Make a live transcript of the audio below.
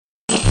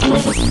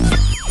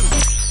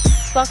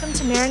Welcome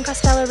to Marin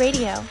Costello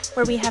Radio,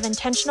 where we have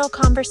intentional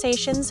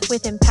conversations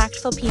with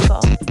impactful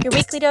people. Your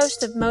weekly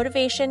dose of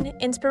motivation,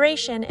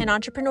 inspiration, and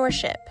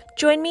entrepreneurship.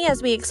 Join me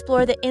as we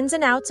explore the ins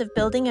and outs of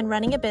building and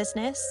running a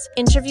business,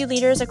 interview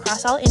leaders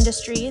across all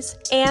industries,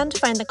 and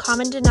find the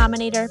common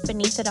denominator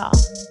beneath it all.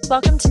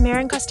 Welcome to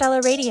Marin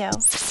Costello Radio.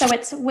 So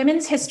it's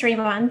Women's History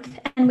Month,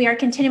 and we are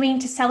continuing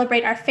to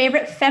celebrate our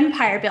favorite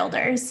fempire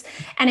builders.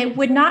 And it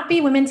would not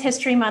be Women's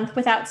History Month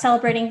without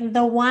celebrating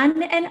the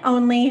one and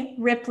only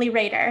Ripley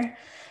Rader.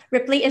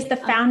 Ripley is the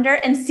founder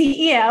and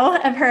CEO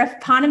of her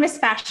eponymous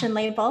fashion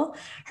label.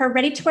 Her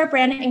ready-to-wear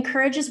brand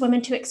encourages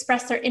women to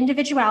express their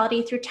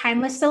individuality through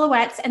timeless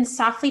silhouettes and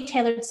softly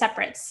tailored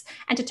separates.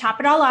 And to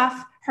top it all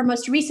off, her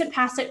most recent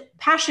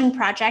passion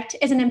project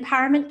is an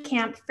empowerment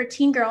camp for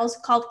teen girls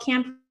called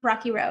Camp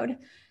Rocky Road.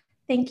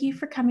 Thank you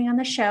for coming on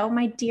the show,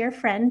 my dear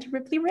friend,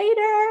 Ripley Rader.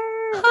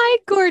 Hi,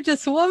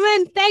 gorgeous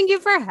woman. Thank you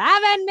for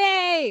having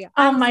me.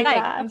 Oh my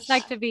gosh. I'm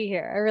psyched to be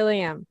here. I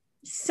really am.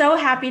 So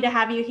happy to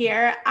have you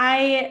here.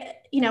 I,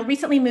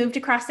 recently moved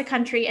across the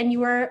country, and you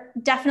were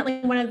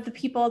definitely one of the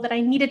people that I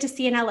needed to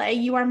see in LA.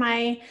 You are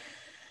my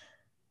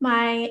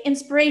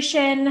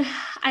inspiration.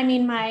 I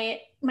mean,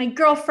 my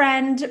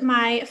girlfriend,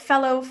 my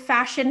fellow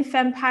fashion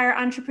fempire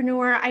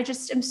entrepreneur. I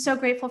just am so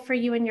grateful for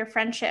you and your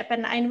friendship.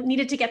 And I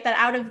needed to get that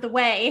out of the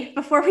way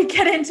before we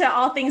get into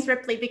all things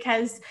Ripley,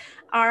 because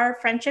our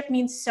friendship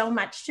means so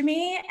much to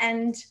me.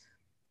 And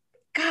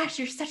gosh,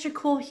 you're such a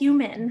cool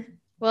human.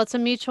 Well, it's a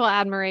mutual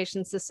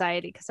admiration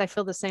society, because I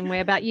feel the same way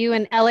about you.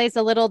 And LA's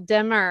a little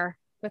dimmer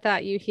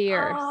without you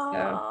here.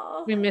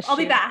 So we miss you. I'll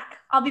be back.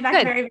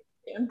 Good. Very, very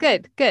soon.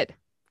 Good.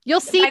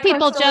 You'll see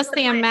people just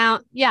the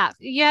amount. Yeah.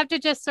 You have to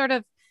just sort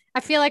of, I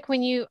feel like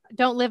when you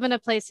don't live in a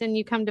place and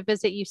you come to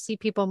visit, you see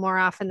people more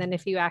often than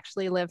if you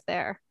actually live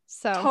there.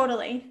 So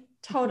Totally.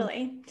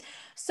 Mm-hmm.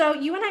 So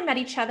you and I met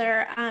each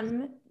other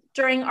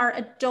during our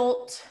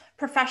adult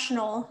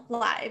professional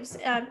lives,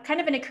 kind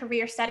of in a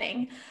career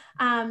setting.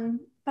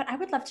 But I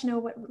would love to know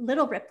what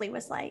little Ripley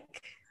was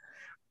like.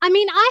 I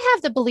mean, I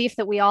have the belief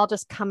that we all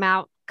just come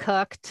out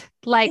cooked,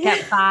 like at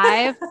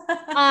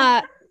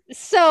 5.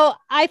 So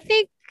I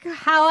think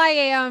how I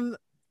am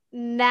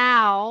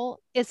now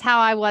is how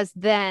I was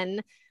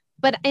then.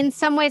 But in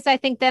some ways, I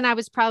think then I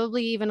was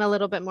probably even a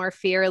little bit more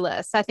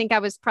fearless. I think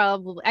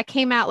I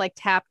came out like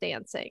tap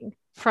dancing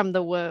from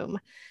the womb.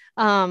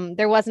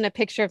 There wasn't a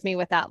picture of me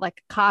without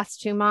like a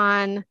costume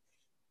on.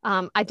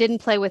 I didn't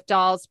play with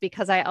dolls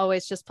because I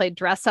always just played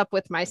dress up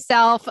with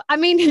myself. I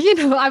mean,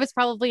 I was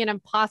probably an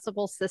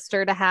impossible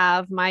sister to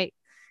have. My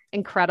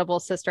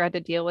incredible sister had to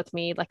deal with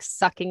me like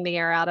sucking the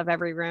air out of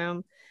every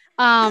room.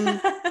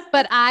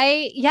 But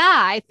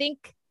I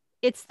think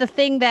it's the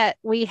thing that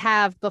we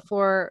have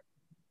before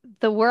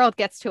the world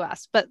gets to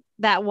us, but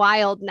that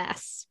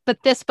wildness, but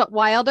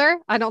wilder.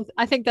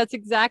 I think that's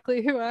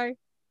exactly who I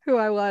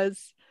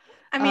was.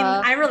 I mean,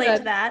 I relate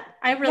to that.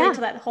 I relate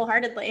to that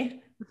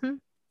wholeheartedly. Mm-hmm.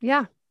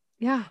 Yeah.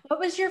 What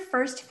was your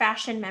first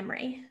fashion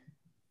memory?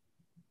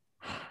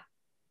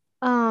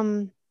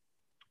 When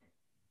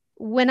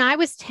I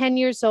was 10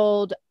 years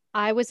old,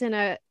 I was in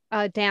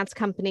a dance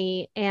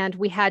company, and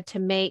we had to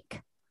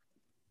make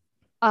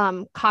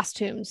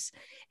costumes.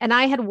 And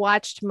I had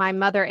watched my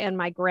mother and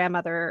my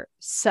grandmother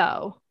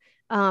sew.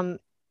 And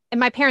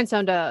my parents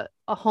owned a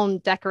home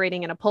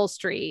decorating and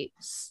upholstery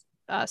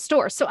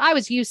store. So I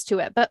was used to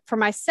it. But for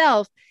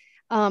myself,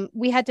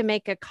 we had to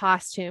make a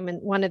costume in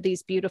one of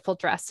these beautiful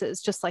dresses,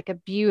 just like a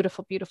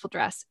beautiful, beautiful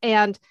dress.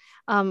 And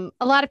a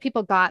lot of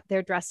people got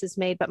their dresses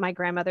made, but my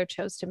grandmother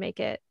chose to make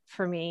it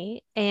for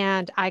me,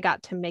 and I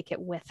got to make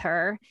it with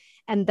her.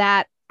 And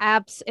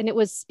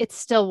it's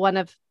still one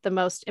of the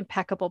most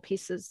impeccable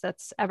pieces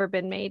that's ever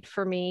been made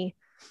for me,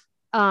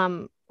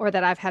 or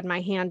that I've had my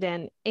hand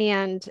in.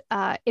 And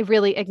it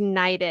really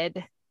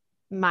ignited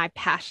my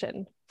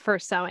passion for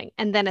sewing.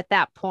 And then at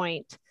that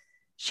point,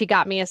 she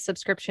got me a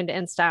subscription to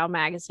InStyle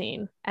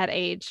magazine at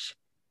age,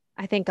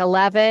 I think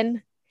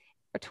 11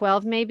 or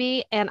 12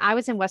 maybe. And I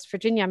was in West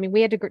Virginia. I mean,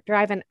 we had to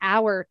drive an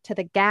hour to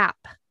the Gap,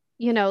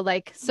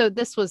 so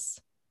this was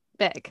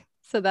big.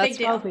 So that's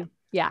probably,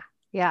 yeah.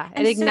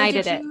 It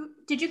ignited it.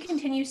 Did you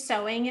continue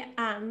sewing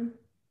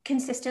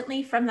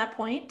consistently from that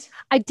point?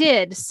 I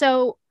did.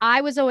 So I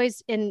was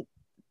always in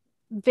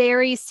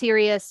very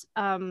serious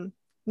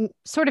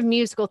sort of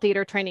musical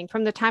theater training.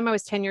 From the time I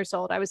was 10 years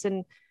old, I was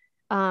in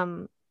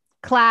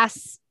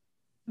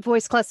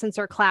voice lessons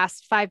or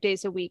class 5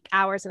 days a week,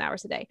 hours and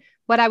hours a day.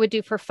 What I would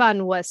do for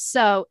fun was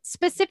sew,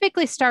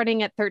 specifically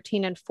starting at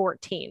 13 and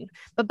 14.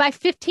 But by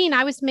 15,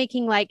 I was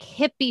making like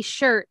hippie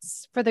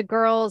shirts for the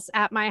girls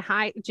at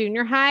my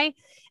junior high.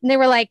 And they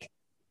were like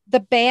the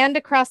band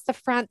across the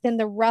front, then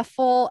the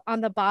ruffle on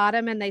the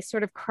bottom, and they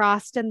sort of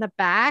crossed in the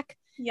back.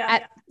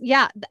 At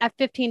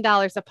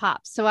 $15 a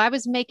pop. So I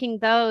was making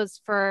those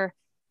for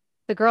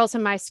the girls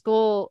in my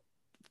school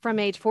from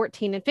age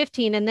 14 and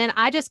 15. And then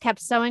I just kept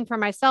sewing for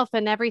myself,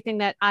 and everything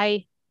that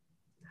I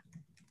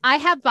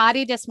have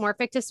body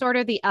dysmorphic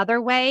disorder the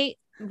other way,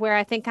 where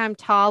I think I'm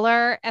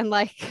taller and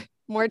like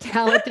more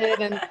talented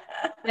and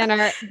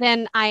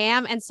than I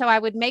am. And so I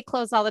would make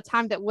clothes all the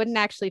time that wouldn't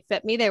actually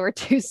fit me. They were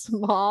too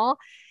small.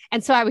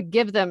 And so I would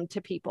give them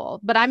to people.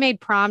 But I made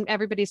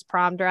everybody's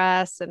prom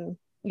dress and,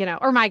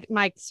 or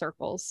my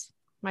circles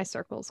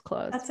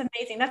clothes. That's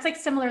amazing. That's like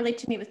similarly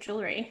to me with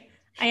jewelry.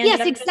 I ended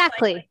Yes, up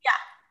exactly. Just yeah,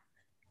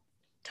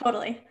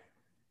 totally.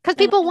 Because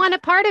people want a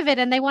part of it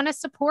and they want to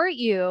support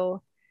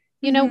you.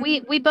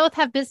 We both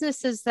have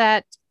businesses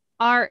that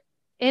are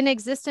in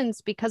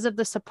existence because of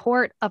the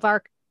support of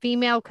our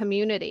female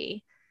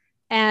community.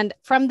 And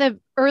from the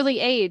early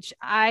age,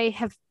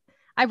 I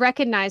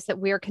recognize that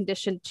we are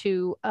conditioned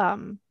to,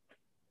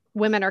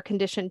 women are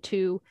conditioned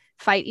to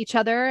fight each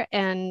other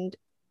and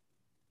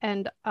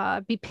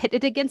be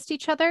pitted against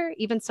each other,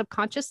 even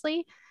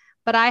subconsciously.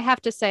 But I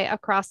have to say,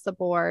 across the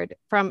board,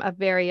 from a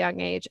very young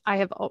age,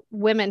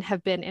 women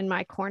have been in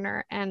my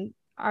corner and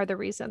are the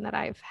reason that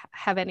I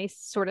have any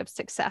sort of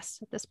success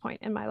at this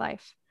point in my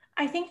life.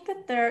 I think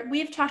that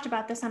we've talked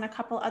about this on a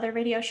couple other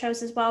radio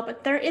shows as well,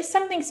 but there is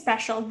something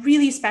special,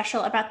 really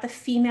special about the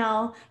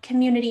female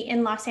community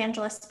in Los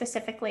Angeles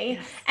specifically,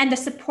 yes, and the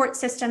support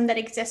system that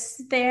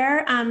exists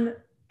there.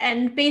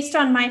 And based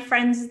on my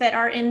friends that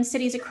are in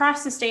cities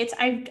across the states,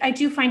 I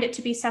do find it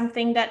to be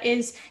something that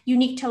is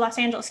unique to Los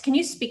Angeles. Can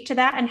you speak to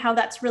that and how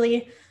that's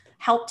really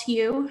helped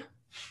you?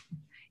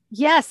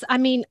 Yes. I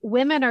mean,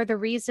 women are the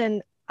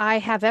reason I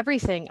have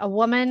everything. A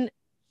woman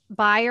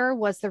buyer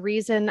was the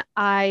reason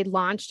I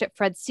launched at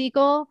Fred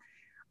Segal.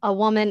 A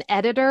woman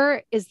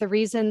editor is the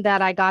reason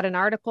that I got an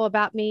article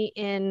about me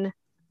in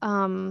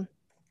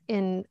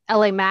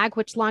LA Mag,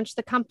 which launched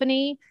the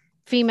company.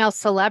 Female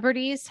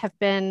celebrities have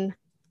been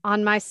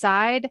on my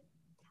side.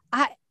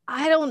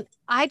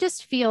 I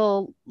just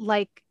feel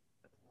like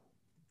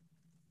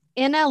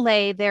in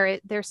LA,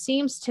 there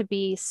seems to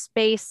be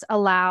space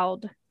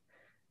allowed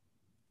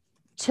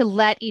to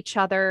let each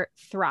other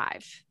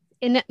thrive.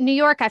 In New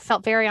York, I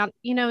felt very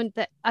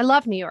I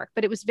love New York,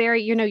 but it was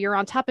very, you're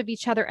on top of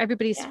each other.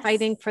 Everybody's yes,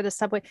 fighting for the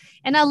subway.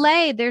 In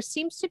LA, there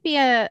seems to be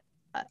a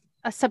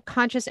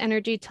subconscious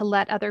energy to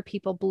let other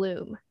people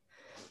bloom.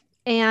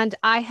 And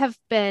I have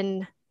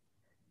been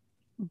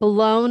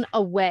blown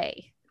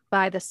away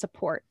by the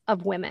support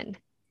of women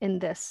in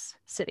this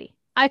city.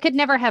 I could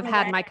never have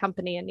had my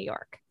company in New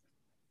York.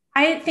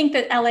 I think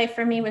that LA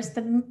for me was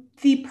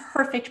the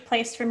perfect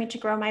place for me to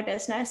grow my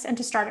business and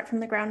to start it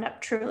from the ground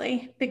up,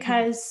 truly,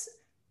 because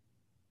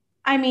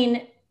I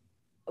mean,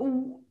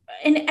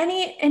 in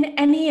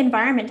any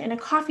environment, in a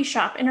coffee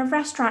shop, in a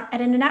restaurant,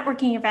 at a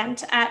networking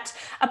event, at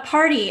a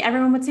party,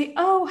 everyone would say,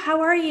 "Oh,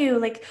 how are you?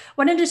 Like,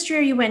 what industry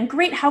are you in?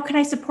 Great. How can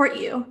I support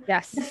you?"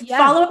 Yes. The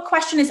follow-up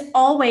question is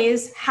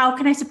always, "How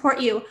can I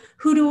support you?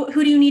 Who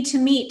do you need to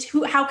meet?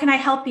 How can I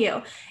help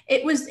you?"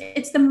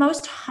 It's the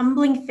most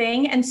humbling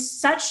thing and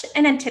such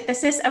an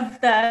antithesis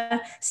of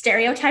the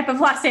stereotype of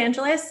Los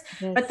Angeles.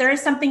 Yes. But there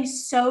is something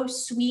so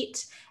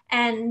sweet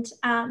and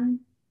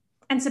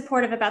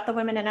supportive about the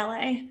women in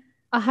LA.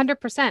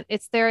 100%.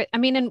 It's there. I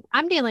mean, and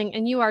I'm dealing,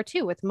 and you are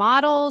too, with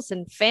models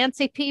and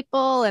fancy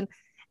people, and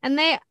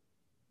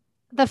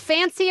the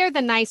fancier,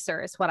 the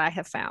nicer is what I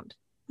have found.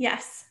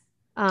 Yes,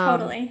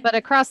 totally. But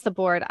across the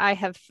board,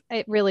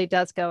 it really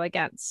does go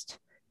against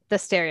the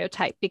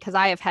stereotype because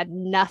I have had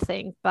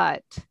nothing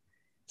but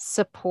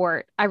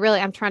support.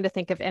 I'm trying to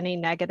think of any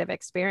negative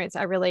experience.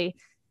 Nothing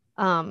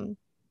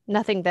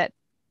that,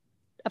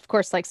 of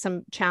course, like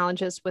some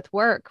challenges with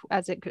work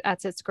as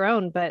it's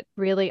grown, but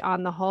really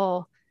on the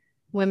whole,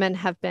 women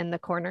have been the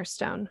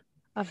cornerstone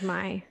of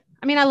I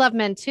love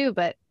men too,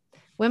 but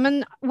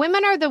women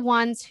are the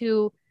ones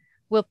who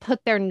will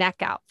put their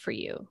neck out for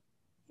you.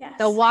 Yes.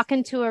 They'll walk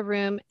into a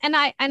room and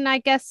I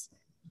guess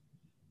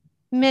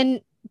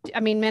men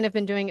have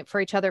been doing it for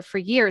each other for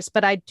years,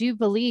 but I do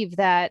believe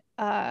that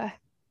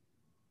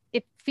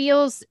it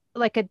feels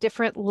like a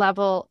different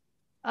level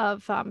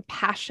of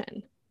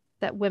passion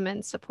that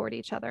women support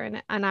each other.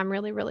 And I'm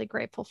really, really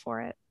grateful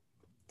for it.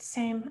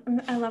 Same.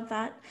 I love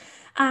that.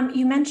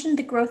 You mentioned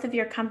the growth of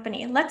your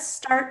company. Let's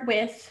start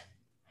with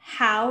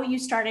how you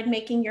started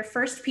making your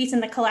first piece in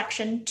the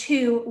collection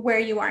to where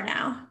you are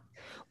now.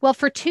 Well,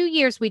 for 2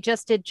 years, we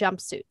just did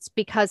jumpsuits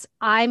because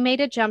I made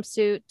a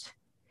jumpsuit.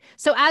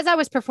 So as I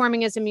was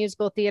performing as a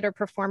musical theater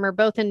performer,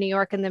 both in New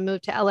York and then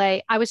moved to LA,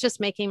 I was just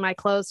making my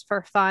clothes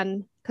for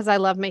fun because I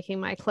love making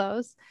my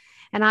clothes.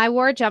 And I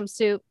wore a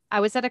jumpsuit.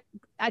 I was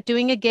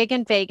doing a gig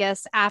in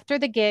Vegas. After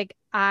the gig,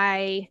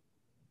 I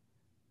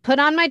put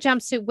on my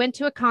jumpsuit, went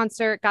to a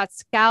concert, got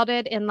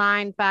scouted in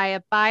line by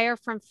a buyer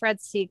from Fred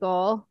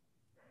Segal,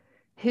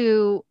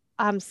 who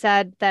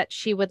said that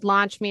she would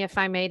launch me if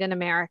I made in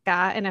America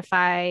and if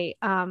I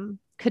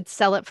could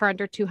sell it for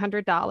under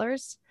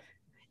 $200.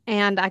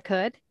 And I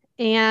could.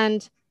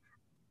 And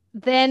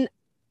then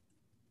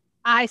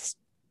I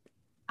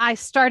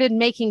started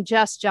making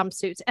just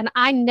jumpsuits, and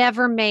I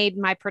never made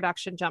my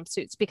production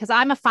jumpsuits because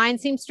I'm a fine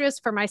seamstress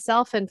for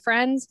myself and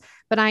friends,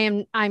 but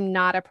I'm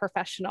not a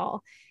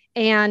professional.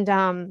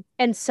 And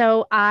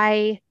so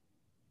I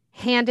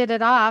handed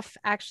it off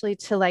actually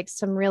to like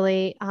some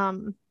really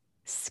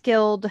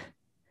skilled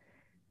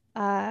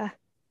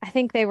I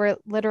think they were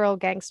literal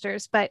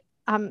gangsters, but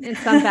in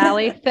Sun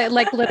Valley, that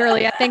like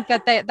literally, I think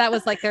that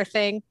was like their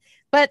thing,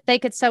 but they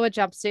could sew a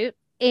jumpsuit.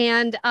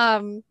 And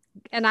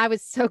I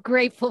was so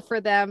grateful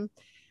for them.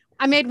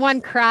 I made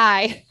one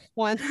cry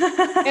once.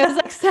 It was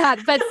like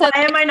sad, but why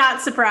am I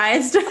not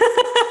surprised?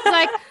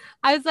 like,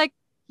 I was like,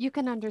 you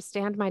can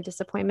understand my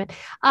disappointment.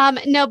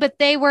 No, but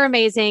they were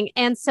amazing.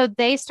 And so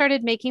they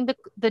started making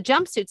the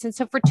jumpsuits. And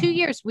so for 2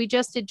 years, we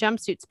just did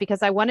jumpsuits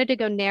because I wanted to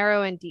go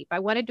narrow and deep. I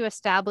wanted to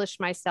establish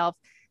myself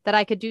that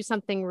I could do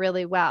something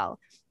really well.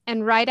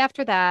 And right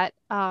after that,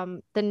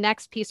 the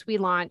next piece we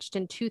launched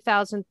in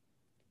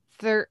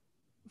 2013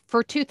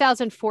 for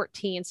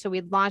 2014. So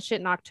we launched it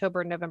in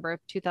October, November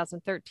of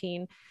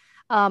 2013.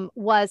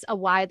 Was a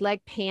wide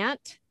leg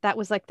pant. That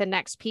was like the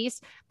next piece.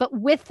 But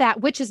with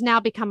that, which has now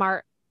become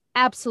our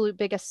absolute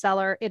biggest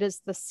seller, it is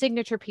the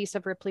signature piece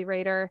of Ripley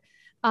Raider.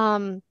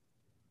 But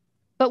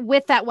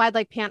with that wide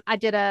leg pant, I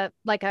did at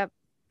the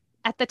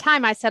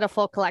time I said a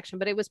full collection,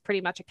 but it was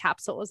pretty much a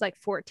capsule. It was like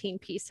 14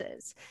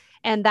 pieces.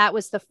 And that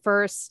was the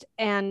first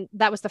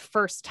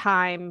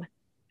time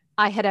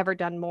I had ever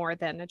done more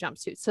than a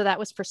jumpsuit. So that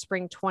was for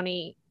spring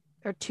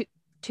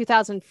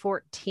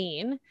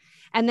 2014.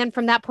 And then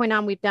from that point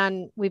on, we've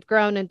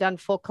grown and done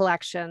full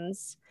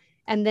collections.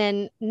 And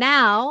then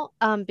now,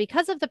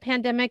 because of the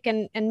pandemic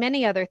and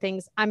many other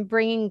things, I'm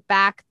bringing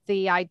back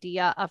the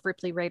idea of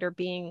Ripley Raider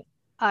being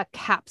a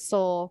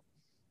capsule,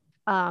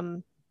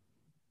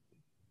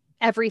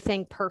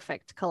 everything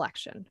perfect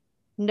collection.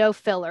 No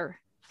filler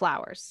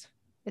flowers.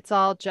 It's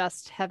all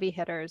just heavy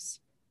hitters,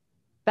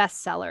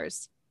 best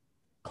sellers,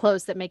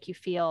 clothes that make you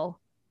feel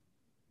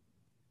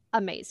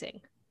amazing.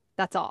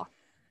 That's all.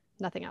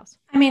 Nothing else.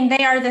 I mean,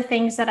 they are the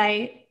things that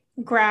I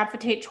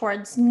gravitate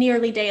towards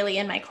nearly daily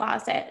in my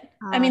closet.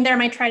 I mean, they're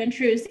my tried and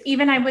trues.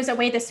 Even I was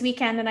away this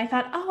weekend and I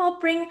thought, oh, I'll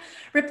bring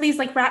Ripley's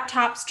like wrap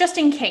tops just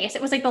in case.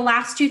 It was like the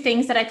last two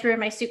things that I threw in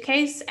my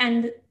suitcase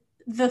and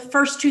the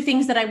first two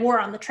things that I wore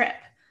on the trip.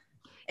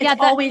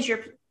 It's always your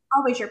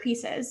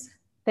pieces.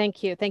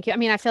 Thank you. Thank you. I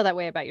mean, I feel that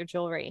way about your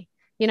jewelry.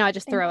 I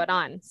just throw it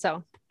on.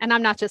 So, and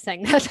I'm not just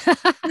saying that,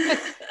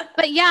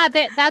 but yeah,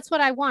 that's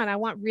what I want. I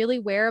want really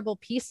wearable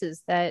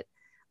pieces that,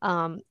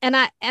 and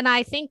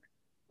I think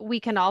we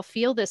can all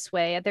feel this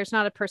way. There's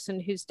not a person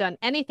who's done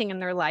anything in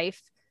their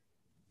life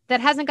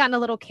that hasn't gotten a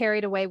little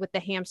carried away with the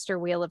hamster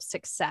wheel of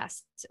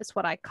success, is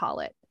what I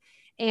call it.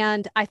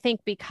 And I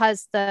think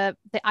because the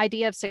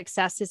idea of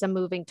success is a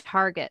moving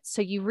target.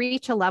 So you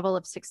reach a level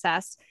of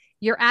success,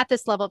 you're at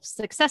this level of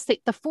success that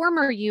the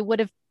former you would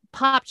have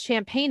popped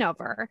champagne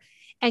over,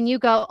 and you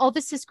go, oh,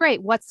 this is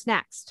great. What's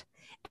next?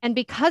 And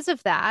because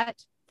of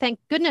that,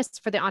 thank goodness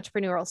for the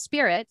entrepreneurial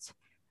spirit.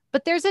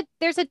 But there's a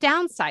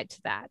downside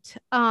to that.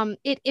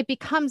 It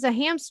becomes a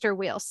hamster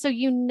wheel. So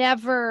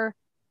the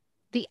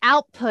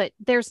output,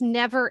 there's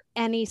never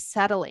any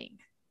settling.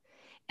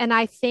 And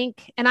I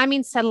think, and I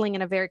mean settling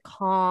in a very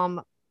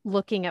calm,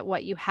 looking at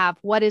what you have,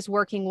 what is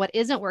working, what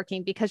isn't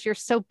working, because you're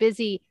so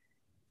busy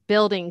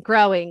building,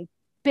 growing,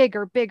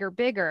 bigger,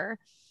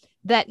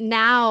 that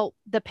now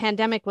the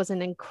pandemic was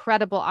an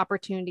incredible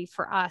opportunity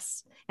for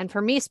us. And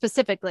for me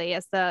specifically,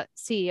 as the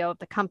CEO of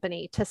the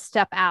company, to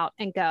step out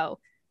and go,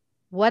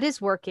 what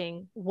is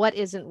working? What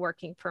isn't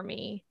working for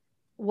me?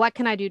 What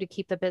can I do to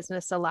keep the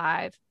business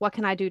alive? What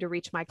can I do to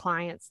reach my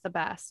clients the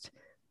best?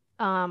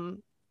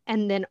 And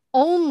then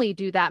only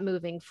do that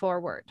moving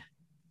forward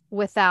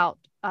without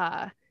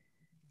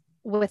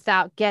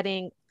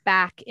getting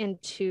back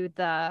into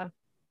the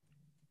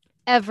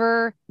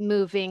ever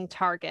moving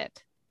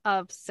target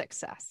of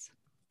success.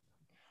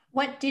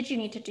 What did you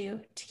need to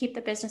do to keep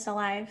the business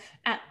alive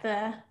at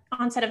the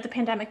onset of the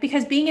pandemic?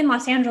 Because being in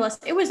Los Angeles,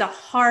 it was a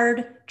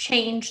hard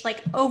change,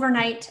 like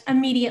overnight,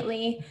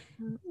 immediately,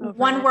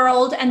 one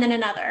world and then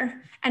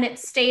another. And it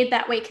stayed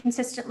that way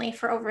consistently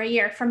for over a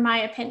year, from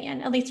my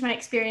opinion, at least my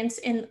experience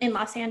in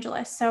Los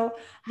Angeles. So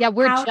yeah,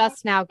 we're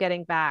just now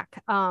getting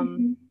back.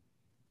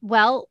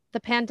 Well, the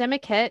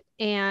pandemic hit,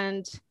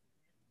 and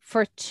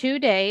for 2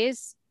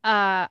 days,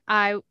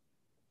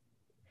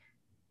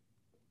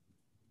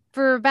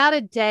 for about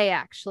a day,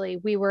 actually,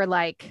 we were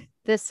like,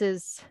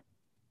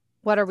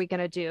 what are we going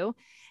to do?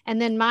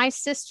 And then my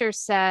sister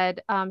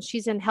said,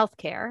 she's in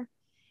healthcare.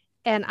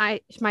 And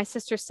my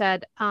sister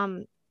said,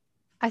 I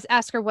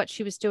asked her what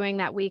she was doing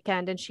that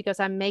weekend. And she goes,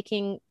 I'm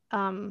making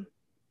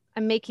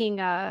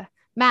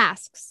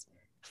masks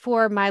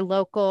for my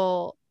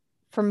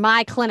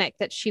clinic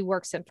that she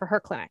works in, for her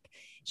clinic.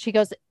 She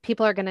goes,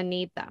 people are going to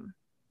need them.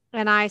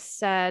 And I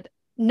said,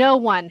 no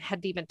one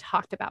had even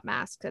talked about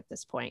masks at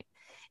this point.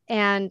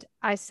 And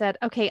I said,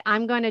 okay,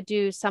 I'm going to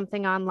do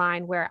something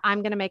online where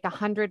I'm going to make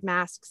 100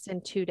 masks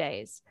in 2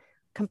 days,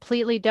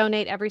 completely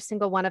donate every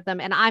single one of them.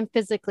 And I'm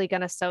physically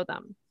going to sew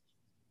them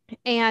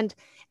and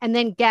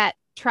then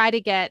try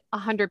to get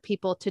 100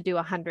 people to do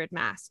 100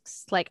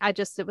 masks.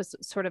 It was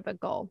sort of a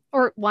goal,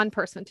 or one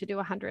person to do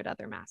 100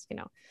 other masks,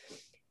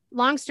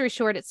 Long story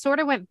short, it sort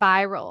of went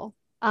viral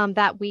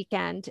that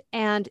weekend,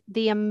 and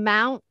the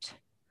amount,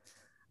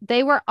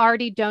 they were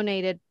already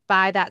donated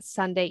by that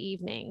Sunday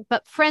evening.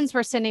 But friends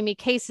were sending me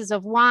cases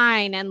of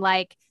wine, and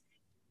like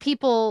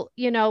people,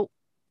 you know,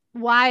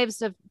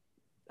 wives of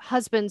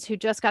husbands who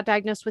just got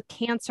diagnosed with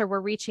cancer were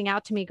reaching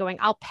out to me going,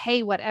 I'll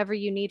pay whatever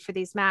you need for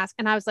these masks.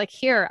 And I was like,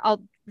 here,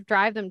 I'll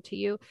drive them to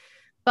you.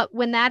 But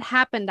when that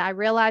happened, I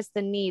realized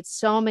the need.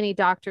 So many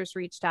doctors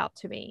reached out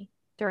to me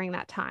during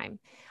that time.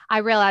 I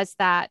realized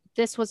that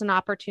this was an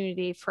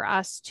opportunity for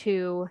us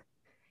to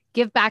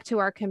give back to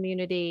our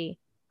community,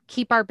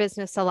 keep our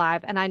business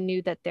alive. And I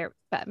knew that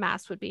that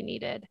masks would be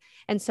needed.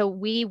 And so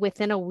we,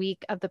 within a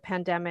week of the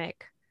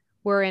pandemic,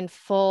 were in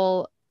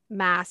full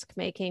mask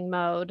making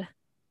mode.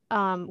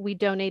 We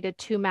donated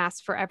 2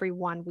 masks for every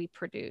one we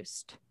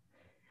produced,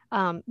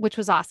 which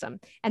was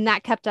awesome. And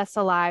that kept us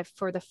alive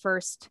for the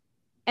first.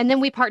 And then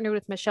we partnered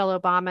with Michelle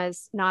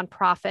Obama's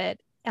nonprofit,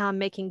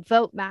 making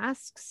Vote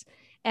masks.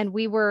 And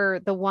we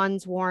were the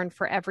ones worn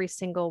for every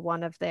single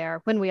one of their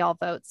When We All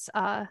Votes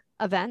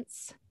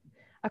events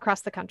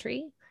across the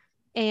country.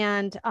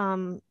 And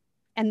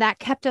that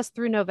kept us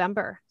through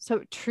November. So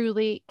it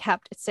truly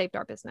it saved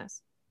our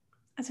business.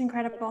 That's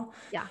incredible.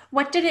 Yeah.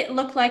 What did it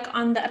look like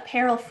on the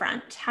apparel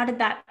front? How did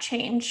that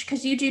change?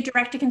 Because you do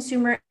direct to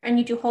consumer and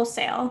you do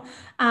wholesale.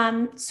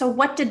 So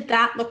what did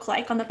that look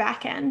like on the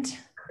back end?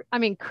 I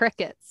mean,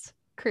 crickets.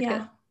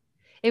 Yeah.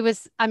 It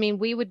was, I mean,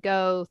 we would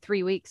go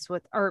 3 weeks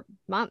or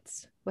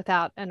months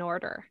without an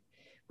order,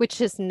 which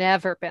has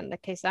never been the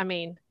case. I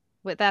mean,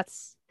 we're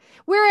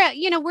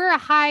a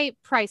high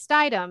priced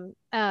item.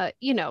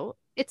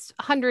 It's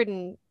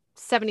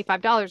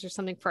 $175 or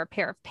something for a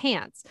pair of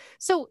pants.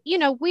 So,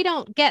 we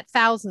don't get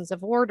thousands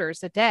of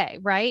orders a day,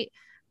 right?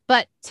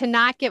 But to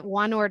not get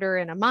one order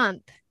in a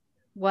month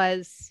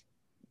was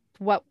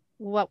what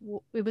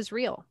it was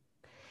real.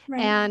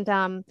 Right.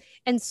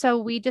 And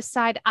so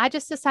I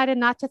just decided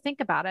not to think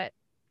about it.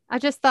 I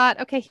just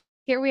thought, okay,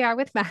 here we are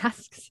with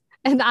masks,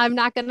 and I'm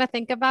not going to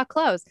think about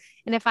clothes.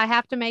 And if I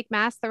have to make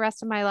masks the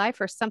rest of my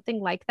life or something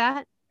like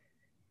that,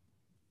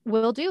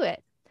 we'll do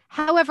it.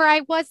 However,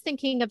 I was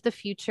thinking of the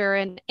future,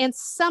 and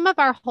some of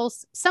our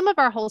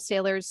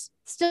wholesalers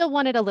still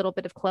wanted a little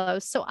bit of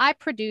clothes. So I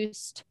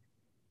produced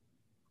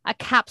a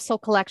capsule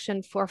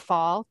collection for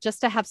fall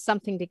just to have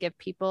something to give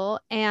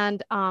people,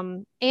 and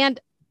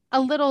a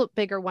little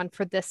bigger one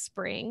for this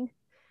spring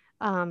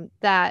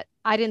that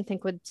I didn't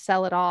think would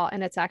sell at all.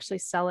 And it's actually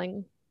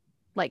selling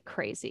like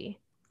crazy.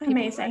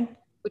 Amazing.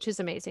 Which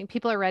is amazing.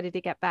 People are ready to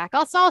get back.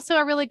 Also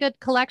a really good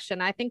collection.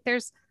 I think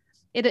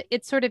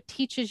it sort of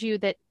teaches you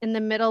that in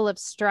the middle of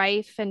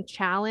strife and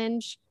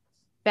challenge,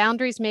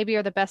 boundaries maybe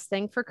are the best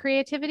thing for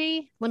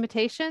creativity,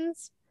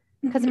 limitations,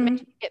 because it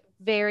makes it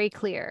very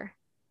clear.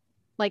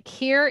 Like,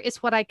 here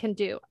is what I can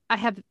do. I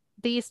have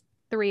these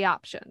 3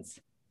 options.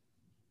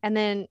 And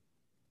then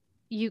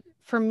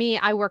for me,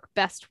 I work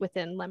best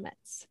within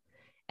limits.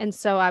 And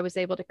so I was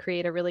able to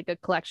create a really good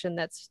collection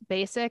that's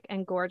basic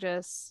and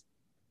gorgeous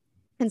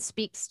and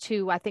speaks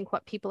to, I think,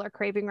 what people are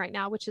craving right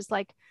now, which is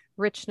like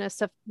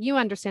richness of, you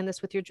understand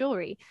this with your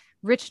jewelry,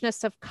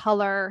 richness of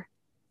color,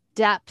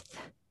 depth.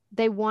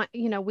 They want,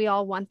 we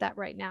all want that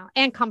right now,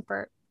 and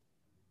comfort.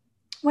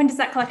 When does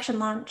that collection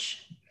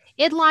launch?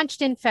 It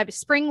launched in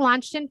spring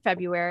launched in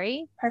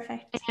February.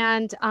 Perfect.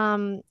 And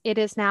it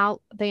is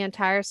now, the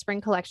entire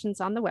spring collection's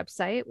on the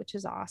website, which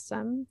is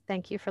awesome.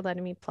 Thank you for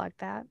letting me plug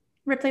that.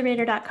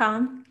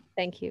 RipleyRader.com.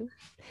 Thank you.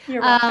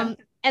 You're welcome.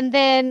 And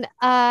then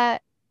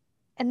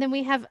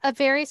we have a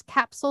various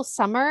capsule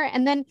summer.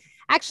 And then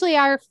actually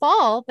our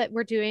fall that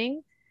we're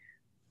doing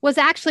was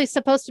actually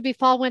supposed to be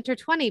fall winter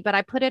 20, but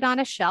I put it on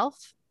a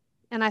shelf.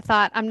 And I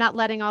thought, I'm not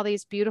letting all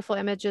these beautiful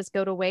images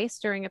go to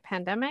waste during a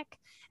pandemic.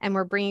 And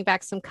we're bringing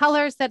back some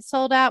colors that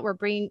sold out.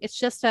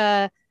 It's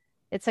a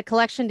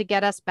collection to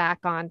get us back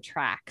on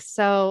track.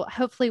 So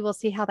hopefully we'll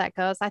see how that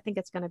goes. I think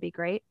it's going to be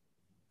great.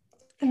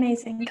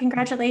 Amazing.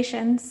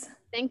 Congratulations.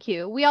 Thank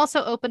you. We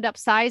also opened up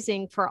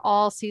sizing for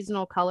all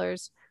seasonal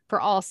colors for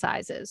all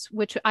sizes,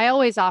 which I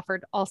always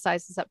offered all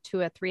sizes up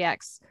to a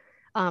 3X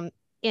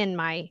in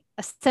my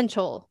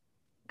essential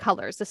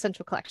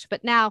collection.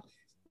 But now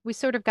we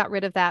sort of got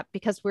rid of that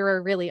because we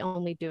were really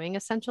only doing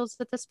essentials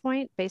at this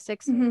point,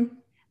 basics.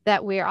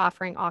 That we are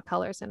offering all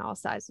colors and all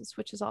sizes,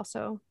 which is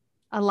also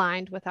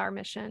aligned with our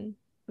mission,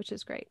 which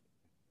is great.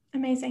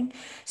 Amazing.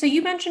 So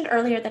you mentioned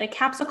earlier that a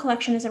capsule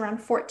collection is around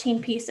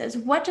 14 pieces.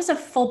 What does a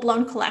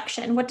full-blown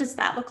collection, what does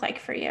that look like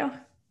for you?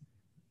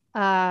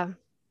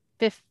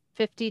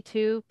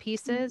 52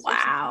 pieces.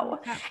 Wow.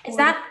 Is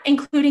that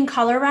including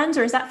color runs,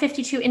 or is that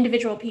 52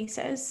 individual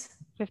pieces?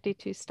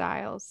 52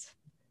 styles.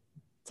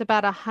 It's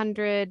about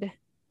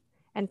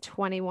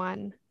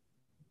 121.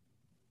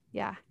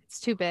 Yeah,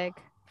 it's too big.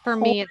 For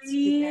me, it's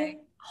too big.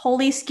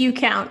 Holy SKU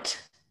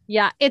count.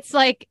 Yeah, it's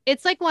like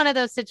one of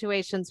those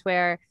situations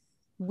where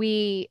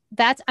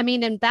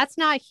that's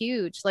not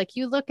huge. Like,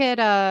 you look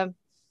at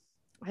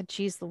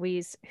geez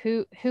Louise,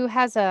 who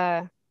has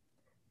a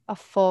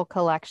full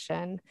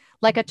collection,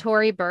 like a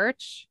Tory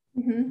Burch,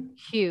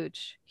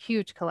 huge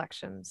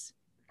collections.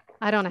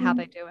 I don't know how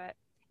they do it.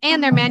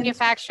 And they're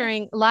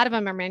manufacturing, a lot of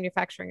them are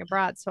manufacturing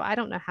abroad. So I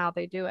don't know how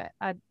they do it.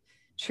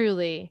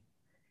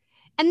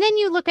 And then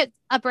you look at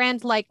a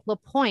brand like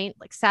LaPointe,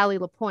 like Sally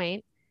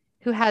LaPointe,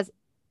 who has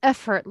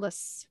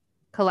effortless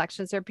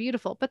collections. They're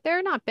beautiful, but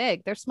they're not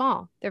big. They're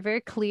small. They're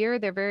very clear.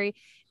 They're very,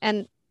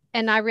 and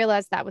I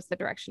realized that was the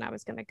direction I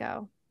was going to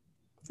go.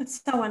 It's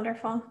so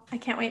wonderful. I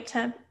can't wait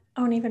to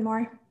own even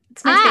more.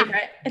 It's my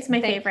favorite. It's my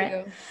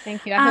favorite.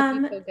 Thank you. I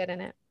hope you feel good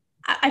in it.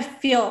 I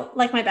feel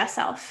like my best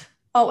self.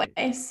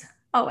 Always.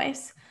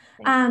 Always.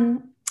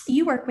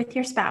 You work with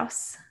your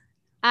spouse.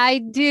 I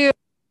do.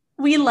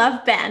 We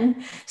love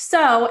Ben.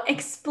 So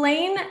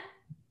explain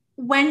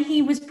when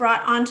he was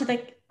brought onto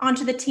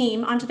the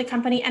team, onto the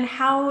company, and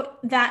how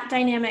that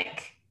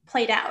dynamic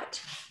played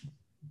out.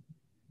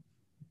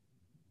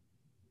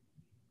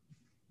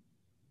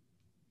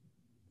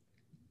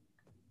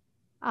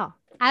 Oh,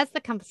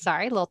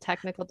 sorry, a little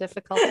technical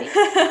difficulty.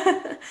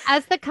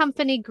 As the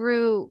company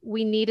grew,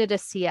 we needed a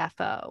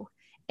CFO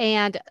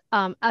and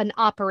an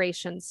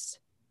operations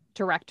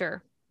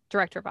director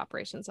of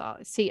operations,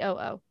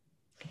 COO.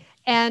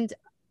 And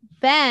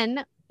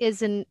Ben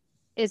is an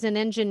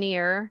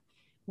engineer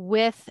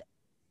with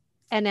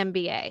an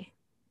MBA.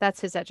 That's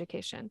his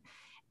education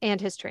and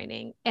his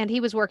training. And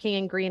he was working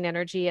in green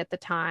energy at the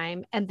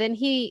time. And then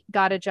he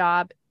got a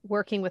job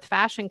working with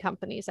fashion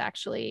companies,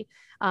 actually,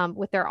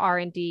 with their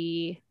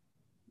R&D,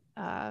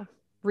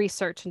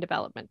 research and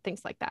development,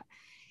 things like that.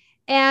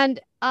 And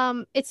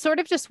it sort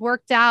of just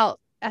worked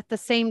out at the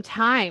same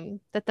time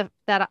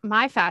that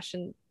my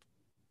fashion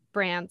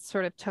brand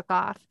sort of took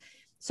off.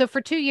 So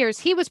for 2 years,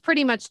 he was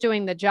pretty much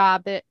doing the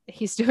job that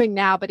he's doing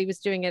now, but he was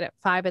doing it at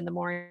 5 a.m.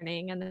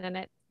 and then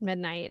at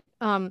midnight.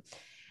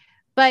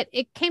 But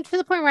it came to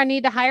the point where I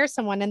needed to hire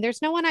someone, and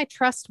there's no one I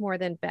trust more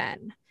than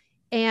Ben.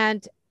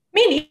 And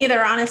me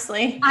neither,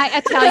 honestly.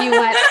 I tell you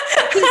what,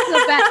 he's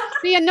the best.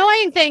 The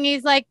annoying thing,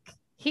 he's like,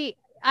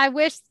 I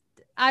wish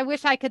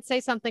I could say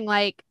something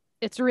like,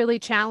 it's really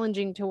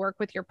challenging to work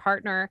with your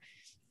partner.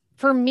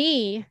 For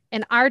me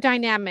and our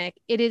dynamic,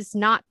 that is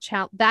not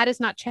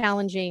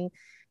challenging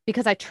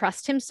because I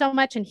trust him so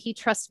much and he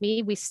trusts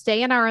me. We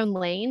stay in our own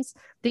lanes.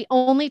 The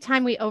only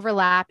time we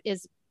overlap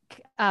is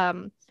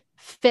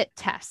fit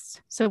tests.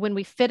 So when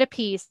we fit a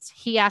piece,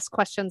 he asks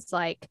questions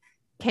like,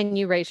 can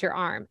you raise your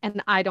arm?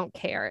 And I don't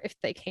care if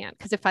they can't,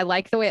 because if I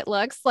like the way it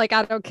looks, like,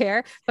 I don't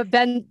care. But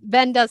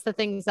Ben does the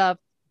things of,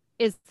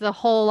 is the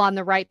hole on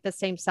the right the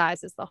same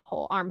size as the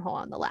whole armhole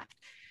on the left?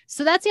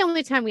 So that's the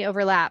only time we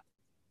overlap.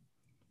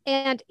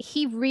 And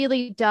he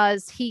really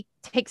does. He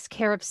takes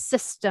care of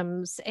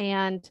systems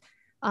and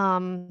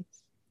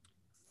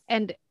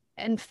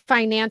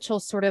financial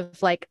sort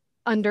of like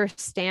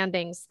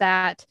understandings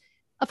that,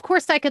 of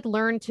course, I could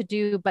learn to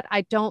do, but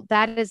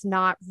that is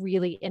not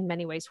really in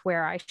many ways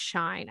where I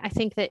shine. I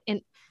think that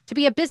to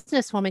be a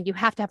businesswoman, you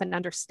have to have an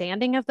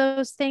understanding of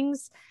those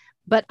things,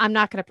 but I'm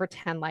not going to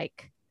pretend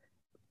like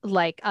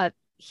a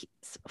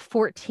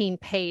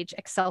 14-page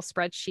Excel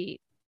spreadsheet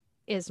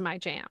is my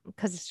jam,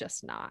 because it's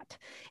just not.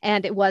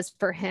 And it was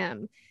for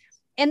him.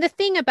 And the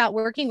thing about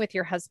working with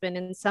your husband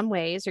in some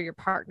ways, or your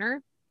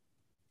partner,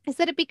 is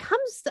that it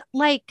becomes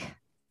like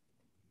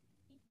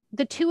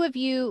the two of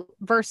you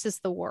versus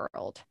the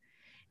world.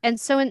 And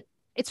so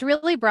it's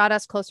really brought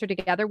us closer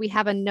together. We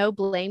have a no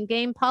blame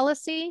game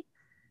policy.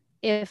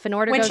 If an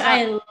order goes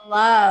out, which I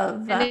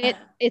love. And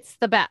it's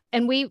the best.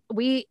 And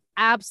we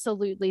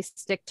absolutely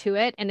stick to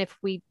it. And if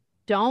we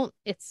don't,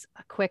 it's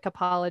a quick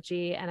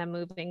apology and a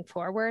moving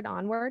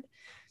onward.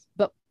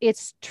 But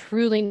it's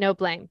truly no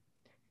blame.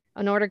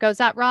 An order goes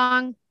out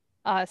wrong,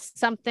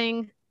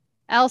 something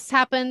else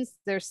happens,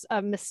 there's a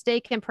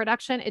mistake in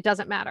production, it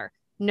doesn't matter.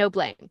 No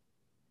blame.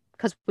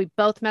 Because we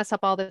both mess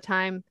up all the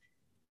time.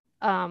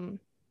 And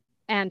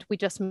we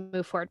just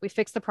move forward. We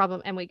fix the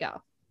problem and we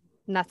go.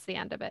 And that's the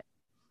end of it.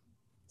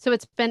 So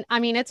it's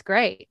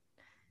great.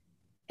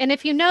 And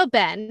if you know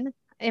Ben,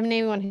 and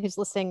anyone who's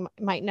listening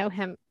might know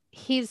him,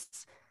 he's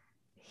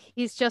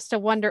just a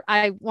wonder.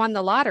 I won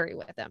the lottery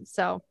with him.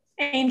 So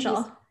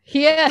angel.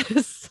 He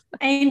is.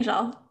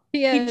 Angel.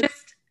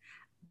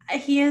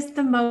 He is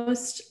the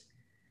most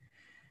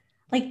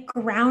like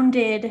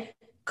grounded,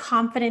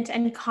 confident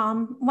and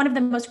calm, one of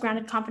the most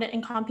grounded, confident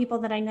and calm people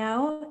that I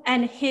know.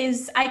 And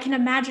I can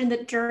imagine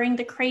that during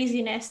the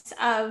craziness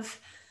of,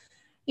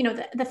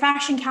 the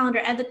fashion calendar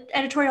and the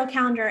editorial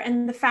calendar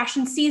and the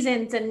fashion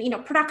seasons and,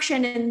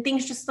 production and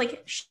things just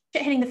like shit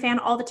hitting the fan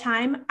all the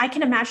time. I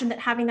can imagine that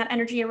having that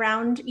energy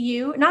around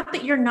you, not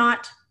that you're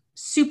not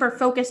super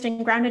focused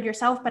and grounded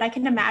yourself, but I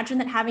can imagine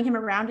that having him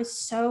around is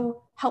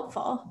so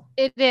helpful.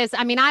 It is.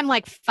 I mean, I'm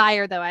like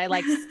fire though. I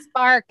like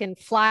spark and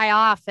fly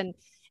off, and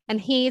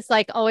he's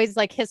like always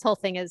like, his whole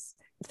thing is,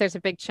 if there's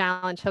a big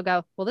challenge, he'll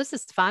go, well, this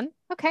is fun.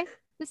 Okay.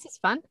 This is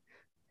fun.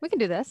 We can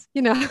do this,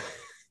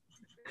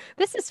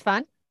 this is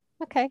fun.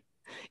 Okay.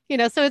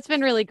 So it's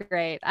been really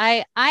great.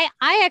 I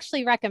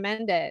actually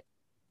recommend it.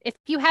 If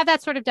you have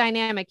that sort of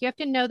dynamic, you have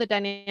to know the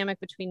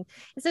dynamic between,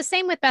 it's the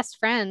same with best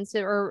friends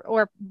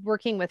or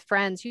working with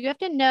friends. You have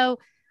to know,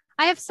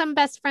 I have some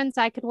best friends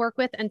I could work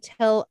with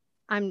until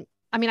I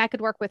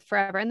could work with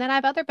forever. And then I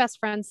have other best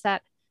friends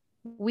that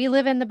we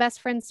live in the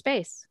best friend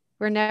space.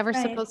 We're never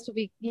Right. supposed to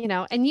be,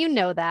 and you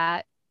know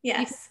that. You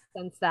can Yes,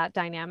 sense that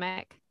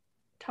dynamic.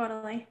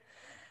 totally.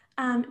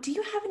 Do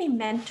you have any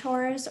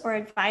mentors or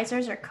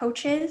advisors or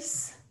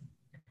coaches?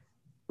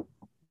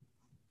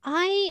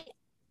 I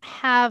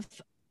have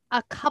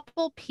a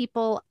couple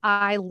people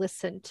I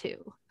listen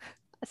to.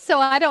 So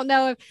I don't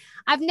know if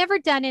I've never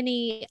done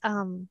any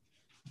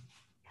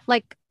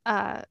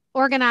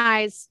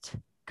organized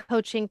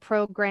coaching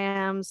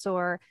programs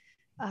or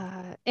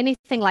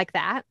anything like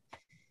that.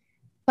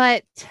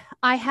 But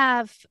I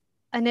have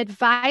an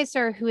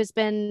advisor who has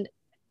been,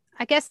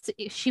 I guess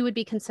she would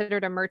be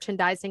considered a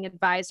merchandising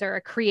advisor,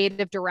 a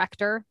creative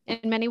director in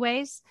many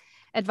ways,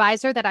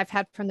 advisor that I've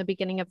had from the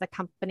beginning of the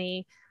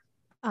company.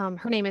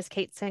 Her name is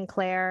Kate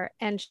Sinclair,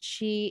 and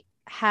she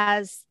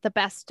has the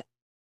best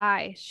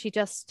eye. She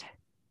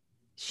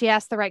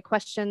asks the right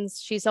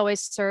questions. She's always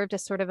served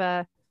as sort of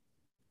a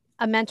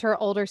mentor,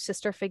 older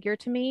sister figure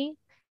to me,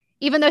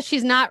 even though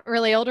she's not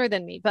really older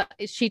than me, but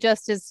she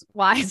just is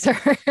wiser.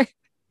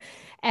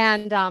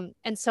 And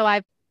so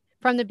I've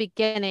from the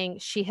beginning,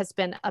 she has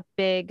been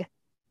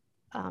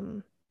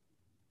um,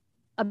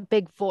 a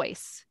big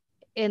voice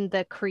in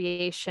the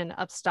creation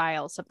of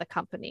styles of the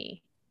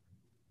company.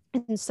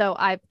 And so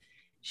I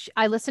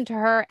listened to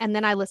her, and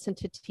then I listened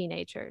to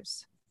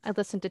teenagers. I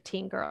listened to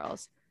teen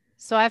girls.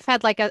 So I've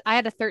had I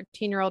had a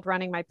 13-year-old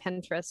running my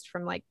Pinterest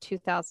from like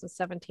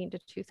 2017 to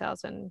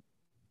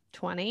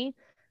 2020.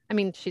 I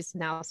mean, she's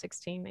now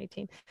 16,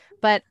 18,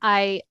 but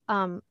I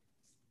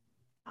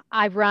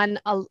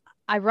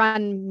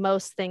run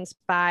most things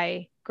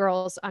by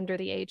girls under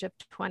the age of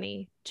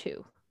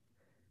 22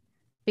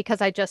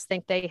 because I just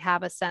think they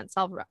have a sense.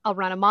 I'll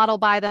run a model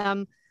by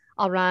them.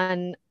 I'll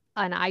run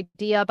an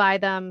idea by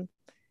them.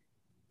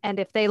 And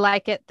if they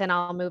like it, then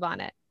I'll move on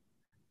it.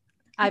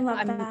 I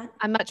love that.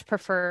 I much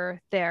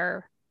prefer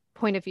their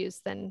point of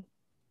views than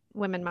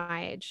women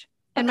my age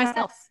and Because,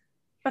 myself.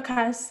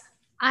 because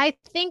I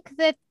think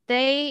that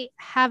they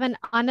have an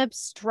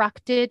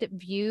unobstructed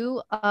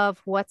view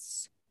of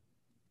what's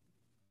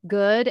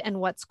good and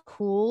what's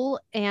cool,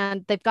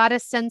 and they've got a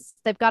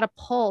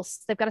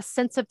pulse, they've got a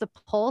sense of the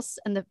pulse,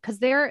 and because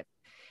they're,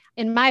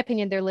 in my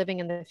opinion, they're living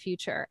in the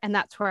future, and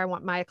that's where I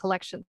want my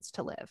collections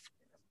to live.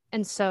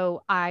 And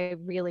so I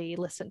really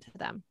listen to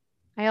them.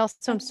 I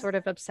also am sort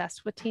of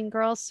obsessed with teen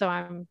girls, so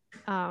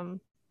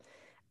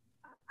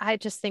I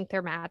just think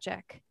they're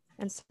magic,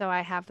 and so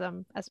I have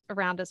them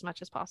around as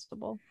much as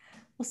possible.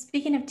 Well,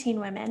 speaking of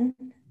teen women,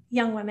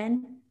 young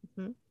women,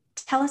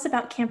 tell us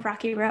about Camp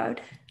Rocky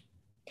Road.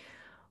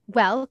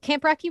 Well,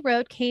 Camp Rocky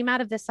Road came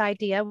out of this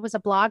idea. It was a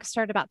blog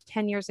started about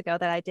 10 years ago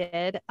that I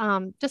did,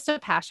 just a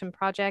passion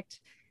project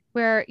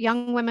where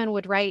young women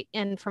would write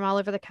in from all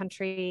over the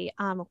country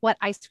what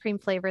ice cream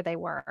flavor they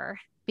were,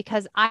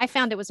 because I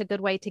found it was a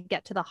good way to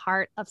get to the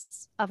heart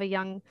of a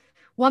young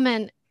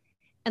woman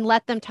and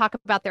let them talk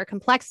about their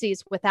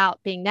complexities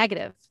without being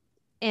negative.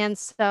 And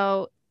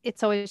so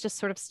it's always just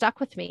sort of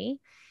stuck with me.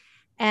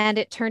 And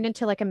it turned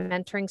into like a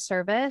mentoring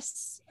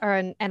service,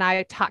 and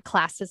I taught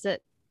classes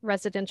at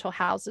residential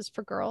houses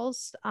for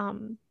girls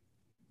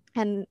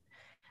and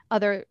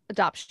other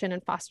adoption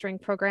and fostering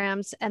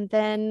programs, and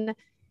then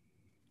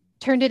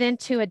turned it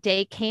into a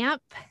day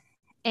camp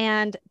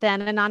and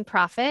then a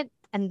nonprofit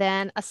and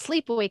then a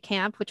sleepaway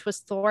camp, which was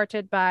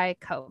thwarted by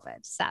COVID,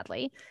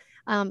 sadly.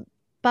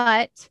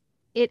 But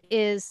it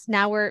is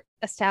now we're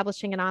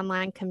establishing an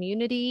online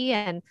community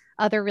and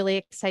other really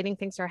exciting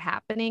things are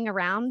happening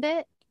around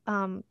it.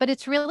 But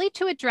it's really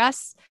to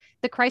address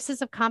the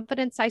crisis of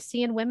confidence I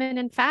see in women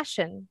in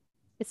fashion.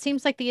 It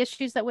seems like the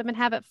issues that women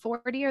have at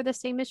 40 are the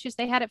same issues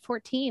they had at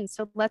 14.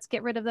 So let's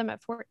get rid of them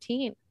at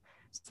 14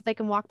 so they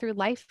can walk through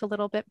life a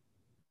little bit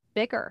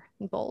bigger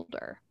and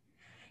bolder.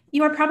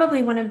 You are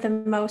probably one of the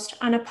most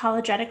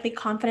unapologetically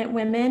confident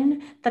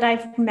women that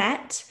I've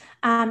met.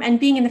 And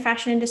being in the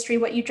fashion industry,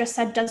 what you just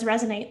said does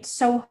resonate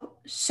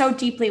so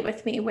deeply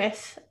with me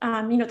with,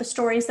 the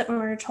stories that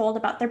women are told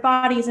about their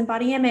bodies and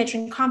body image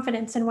and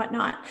confidence and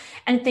whatnot,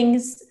 and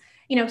things,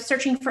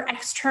 searching for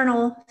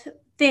external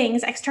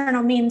things,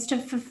 external means to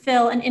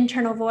fulfill an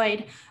internal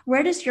void.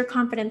 Where does your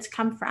confidence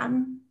come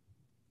from?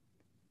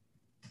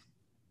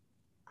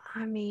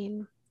 I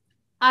mean,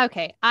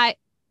 okay, I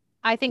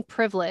think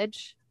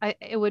privilege.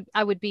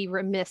 I would be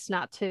remiss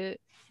not to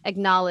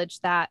acknowledge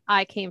that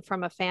I came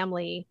from a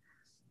family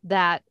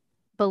that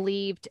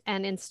believed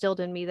and instilled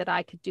in me that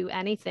I could do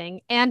anything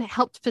and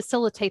helped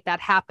facilitate that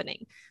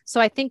happening. So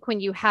I think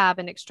when you have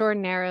an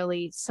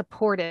extraordinarily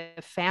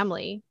supportive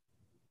family,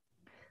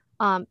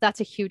 that's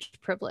a huge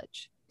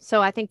privilege.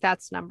 So I think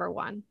that's number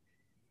one.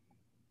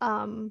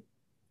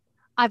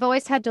 I've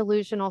always had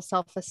delusional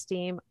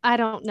self-esteem. I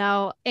don't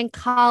know. In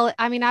college,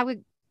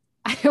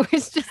 I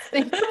always just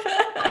think,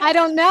 I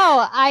don't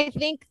know. I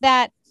think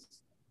that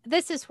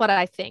this is what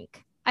I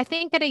think. I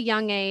think at a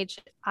young age,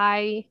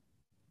 I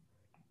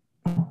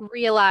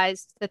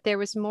realized that there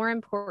was more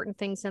important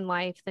things in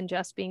life than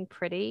just being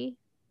pretty.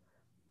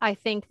 I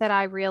think that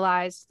I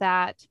realized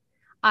that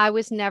I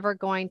was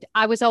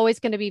always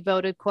going to be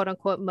voted quote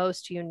unquote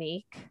most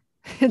unique.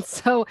 And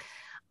so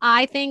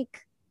I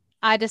think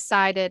I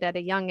decided at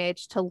a young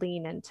age to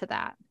lean into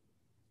that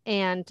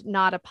and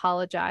not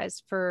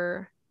apologize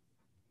for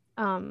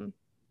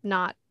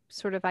not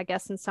sort of, I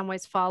guess, in some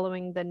ways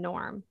following the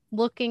norm,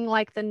 looking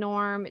like the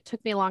norm. It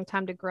took me a long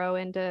time to grow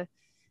into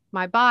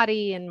my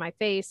body and my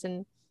face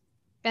and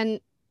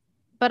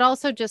but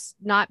also just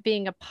not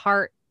being a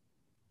part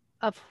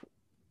of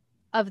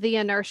the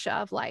inertia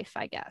of life,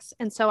 I guess.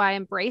 And so I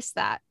embraced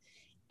that.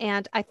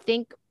 And I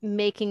think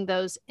making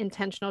those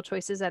intentional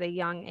choices at a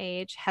young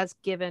age has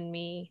given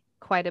me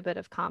quite a bit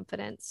of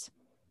confidence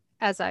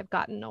as I've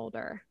gotten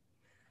older.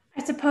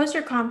 I suppose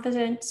your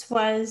confidence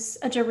was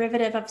a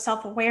derivative of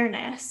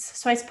self-awareness.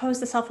 So I suppose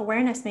the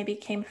self-awareness maybe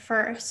came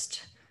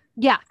first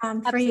Yeah,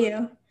 for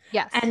you.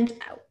 Yes. And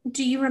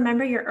do you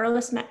remember your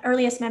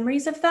earliest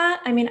memories of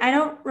that? I mean, I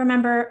don't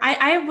remember.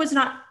 I was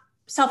not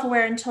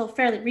self-aware until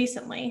fairly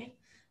recently.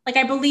 Like,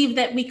 I believe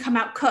that we come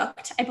out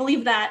cooked. I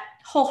believe that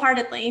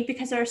wholeheartedly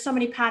because there are so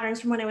many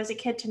patterns from when I was a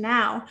kid to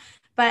now.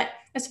 But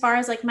as far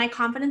as like my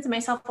confidence and my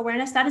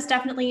self-awareness, that is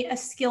definitely a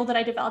skill that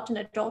I developed in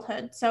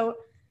adulthood. So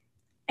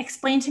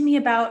explain to me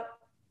about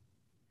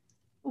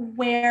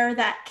where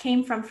that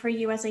came from for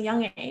you as a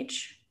young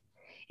age.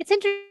 It's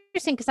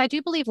interesting because I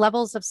do believe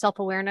levels of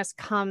self-awareness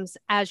comes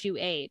as you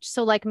age.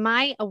 So like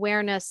my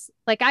awareness,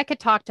 like I could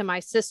talk to my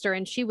sister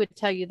and she would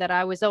tell you that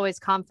I was always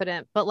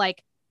confident, but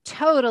like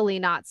totally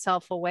not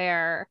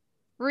self-aware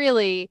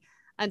really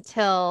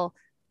until,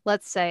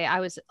 let's say, I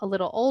was a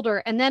little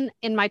older. And then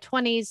in my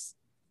 20s,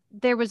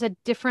 there was a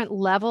different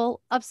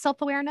level of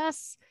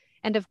self-awareness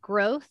and of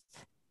growth.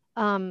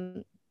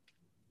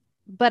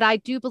 But I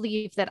do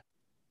believe that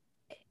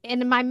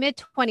in my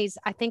mid 20s,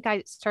 I think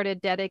I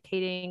started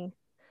dedicating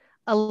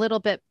a little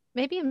bit,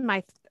 maybe in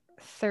my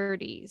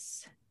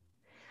 30s.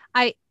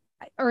 I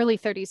early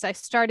 30s, I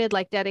started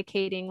like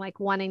dedicating, like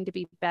wanting to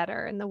be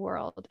better in the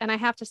world. And I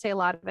have to say a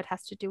lot of it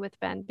has to do with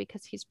Ben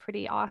because he's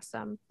pretty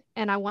awesome.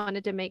 And I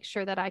wanted to make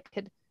sure that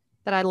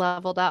I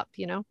leveled up,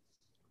 you know?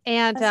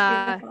 And,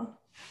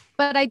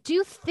 but I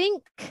do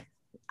think,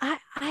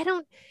 I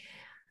don't,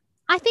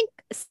 I think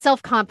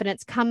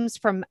self-confidence comes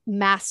from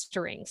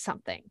mastering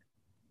something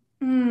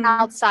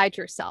outside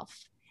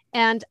yourself.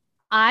 And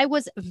I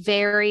was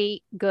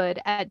very good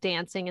at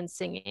dancing and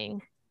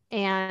singing,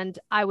 and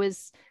I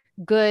was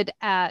good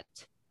at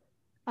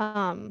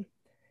babysitting,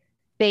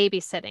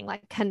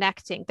 like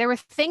connecting. There were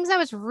things I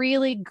was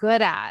really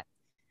good at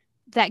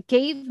that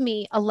gave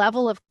me a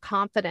level of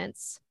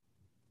confidence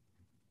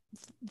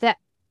that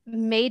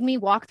made me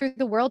walk through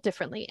the world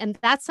differently. And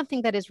that's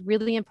something that is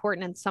really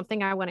important and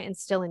something I want to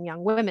instill in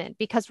young women,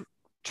 because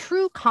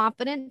true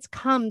confidence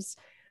comes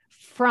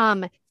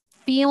from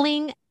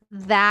feeling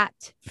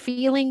that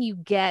feeling you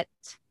get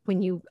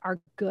when you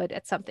are good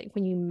at something,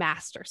 when you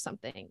master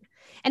something.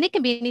 And it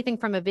can be anything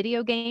from a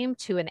video game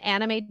to an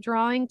anime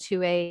drawing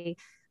to a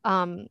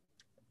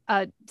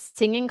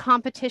singing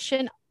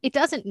competition. It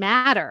doesn't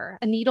matter.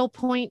 A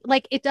needlepoint,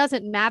 like it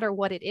doesn't matter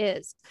what it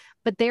is,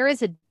 but there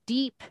is a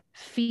deep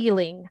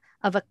feeling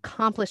of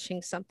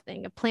accomplishing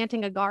something, of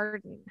planting a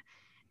garden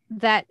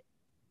that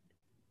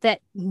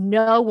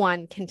no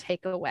one can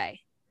take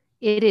away.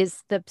 It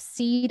is the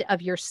seed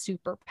of your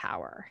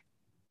superpower.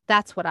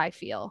 That's what I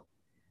feel.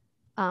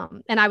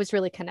 And I was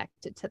really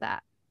connected to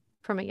that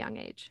from a young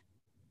age.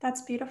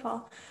 That's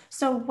beautiful.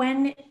 So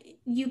when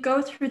you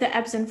go through the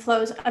ebbs and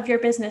flows of your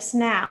business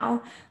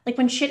now, like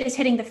when shit is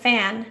hitting the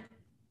fan,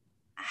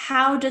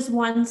 how does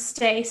one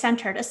stay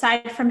centered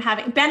aside from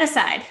having Ben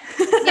aside?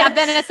 Yeah,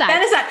 Ben aside.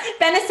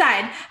 Ben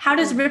aside. How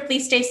does Ripley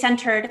stay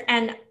centered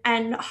and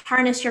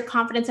harness your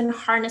confidence and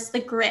harness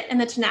the grit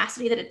and the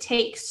tenacity that it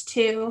takes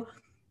to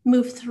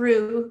move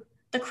through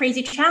the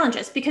crazy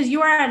challenges? Because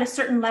you are at a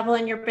certain level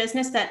in your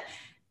business that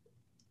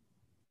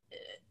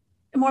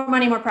more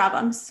money, more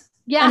problems.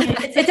 Yeah. I mean,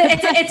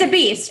 it's a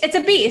beast. It's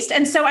a beast.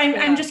 And so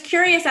I'm just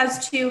curious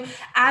as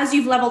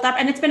you've leveled up,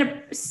 and it's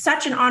been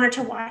such an honor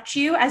to watch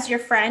you as your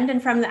friend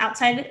and from the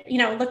outside, you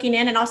know, looking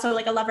in, and also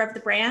like a lover of the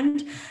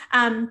brand.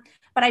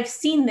 But I've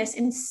seen this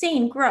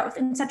insane growth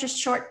in such a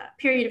short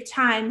period of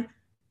time.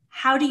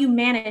 How do you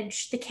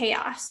manage the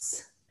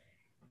chaos?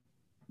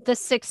 The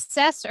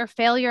success or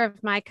failure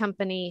of my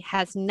company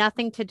has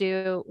nothing to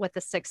do with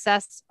the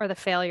success or the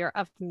failure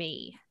of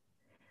me.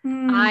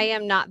 I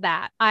am not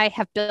that. I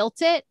have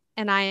built it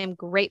and I am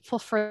grateful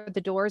for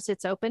the doors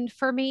it's opened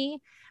for me.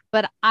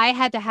 But I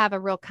had to have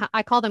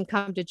I call them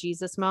come to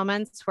Jesus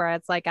moments, where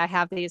it's like I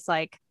have these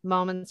like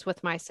moments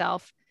with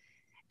myself.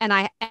 And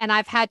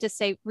I've had to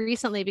say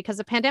recently, because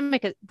the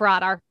pandemic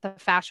brought the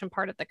fashion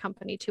part of the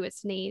company to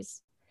its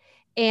knees.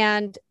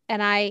 And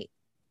I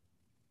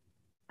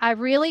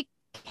really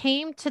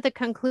came to the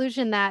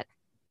conclusion that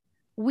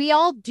we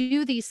all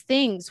do these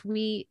things.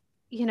 We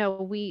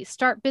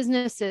start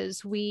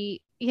businesses,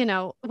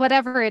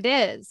 whatever it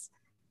is.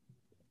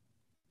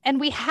 And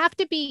we have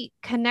to be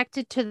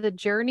connected to the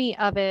journey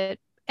of it.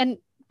 And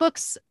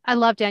books, I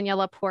love Danielle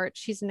LaPorte.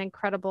 She's an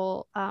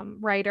incredible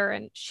writer,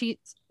 and she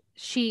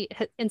she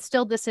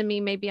instilled this in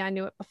me. Maybe I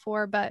knew it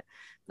before, but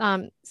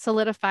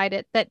solidified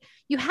it, that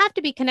you have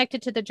to be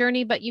connected to the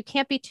journey, but you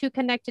can't be too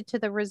connected to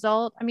the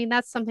result. I mean,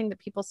 that's something that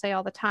people say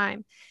all the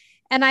time.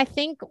 And I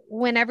think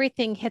when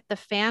everything hit the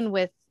fan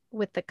with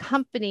the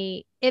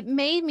company, it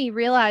made me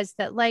realize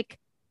that, like,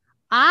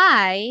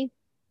 the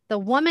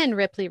woman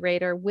Ripley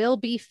Rader, will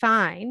be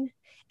fine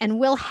and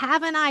will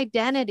have an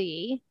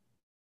identity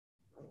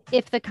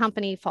if the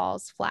company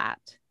falls flat.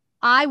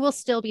 I will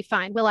still be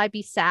fine. Will I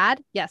be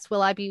sad? Yes.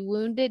 Will I be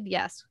wounded?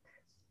 Yes.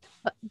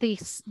 But the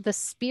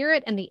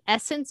spirit and the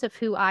essence of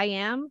who I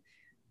am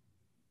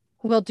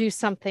will do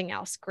something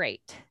else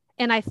great.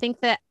 And I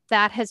think that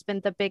that has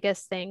been the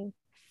biggest thing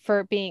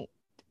for being,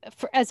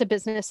 as a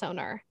business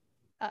owner,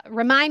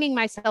 reminding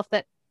myself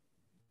that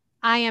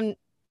I am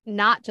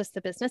not just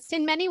the business.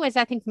 In many ways,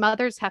 I think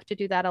mothers have to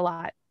do that a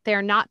lot.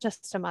 They're not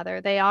just a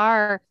mother. They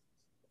are,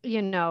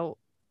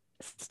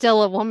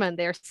 still a woman.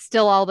 They're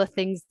still all the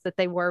things that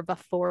they were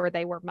before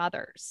they were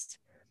mothers.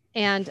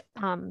 And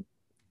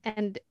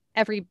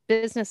every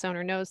business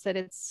owner knows that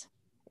it's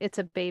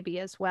a baby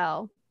as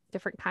well,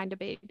 different kind of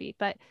baby,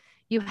 but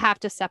you have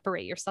to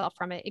separate yourself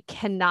from it. It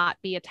cannot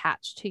be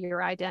attached to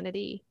your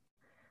identity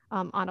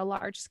on a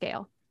large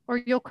scale, or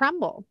you'll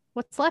crumble.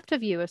 What's left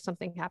of you if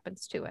something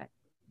happens to it?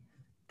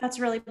 That's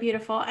really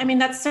beautiful. I mean,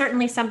 that's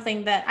certainly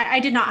something that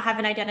I did not have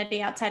an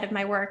identity outside of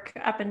my work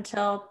up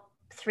until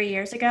 3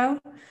 years ago.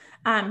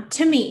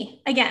 To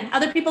me, again,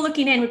 other people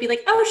looking in would be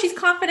like, oh, she's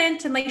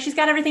confident and like she's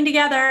got everything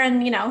together,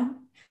 and we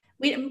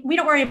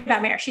don't worry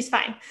about Mare, she's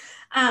fine.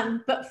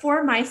 But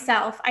for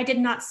myself, I did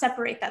not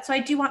separate that. So I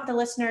do want our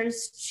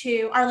listeners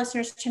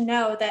to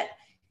know that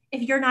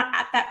if you're not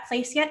at that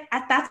place yet,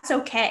 that's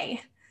okay.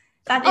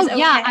 That is okay.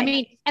 Yeah. I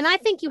mean, and I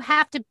think you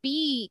have to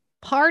be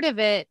part of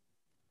it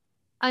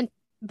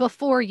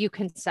before you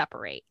can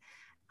separate.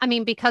 I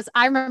mean, because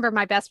I remember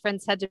my best friend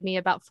said to me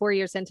about 4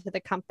 years into the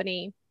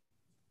company,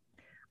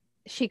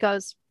 she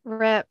goes,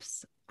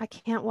 Rips, I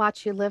can't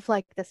watch you live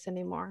like this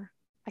anymore.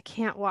 I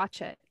can't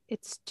watch it.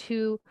 It's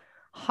too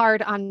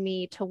hard on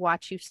me to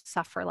watch you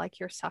suffer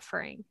like you're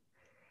suffering.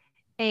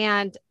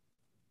 And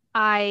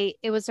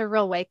it was a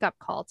real wake-up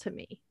call to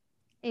me.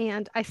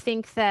 And I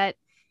think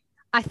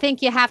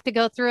you have to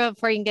go through it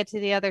before you can get to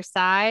the other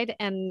side.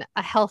 And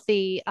a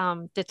healthy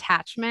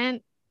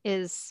detachment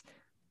is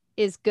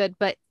good,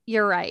 but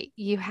you're right.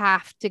 You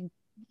have to,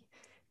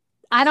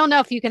 I don't know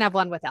if you can have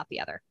one without the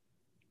other.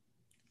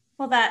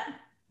 Well, that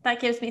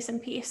gives me some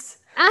peace.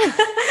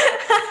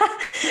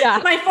 Yeah.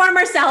 My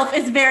former self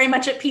is very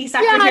much at peace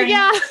after hearing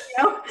Yeah.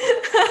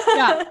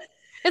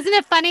 Isn't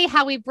it funny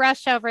how we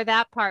brush over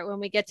that part when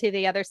we get to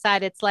the other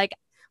side? It's like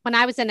when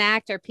I was an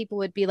actor, people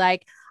would be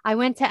like, I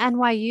went to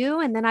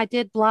NYU and then I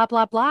did blah,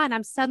 blah, blah. And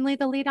I'm suddenly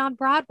the lead on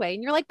Broadway.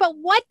 And you're like, but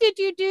what did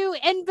you do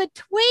in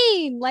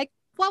between? Like,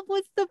 what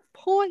was the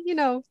point?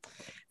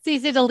 It's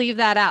easy to leave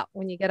that out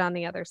when you get on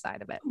the other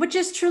side of it. Which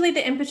is truly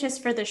the impetus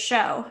for the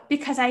show,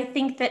 because I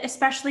think that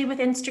especially with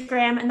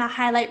Instagram and the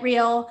highlight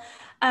reel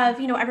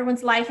of,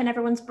 everyone's life and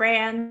everyone's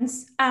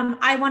brands,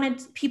 I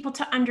wanted people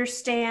to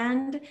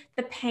understand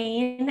the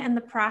pain and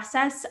the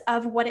process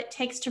of what it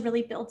takes to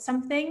really build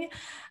something.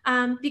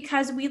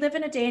 Because we live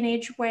in a day and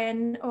age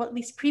when, or at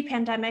least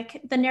pre-pandemic,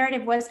 the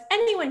narrative was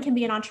anyone can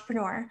be an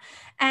entrepreneur.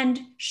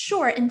 And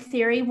sure, in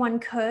theory, one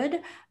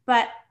could,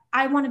 but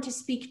I wanted to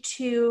speak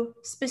to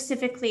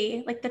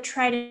specifically like the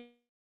tried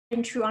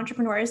and true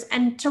entrepreneurs,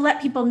 and to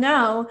let people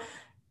know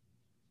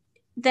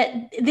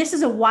that this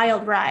is a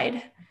wild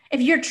ride. If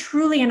you're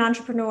truly an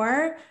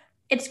entrepreneur,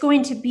 it's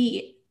going to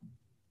be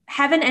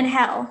heaven and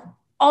hell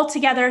all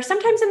together,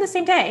 sometimes in the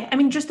same day. I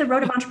mean, just the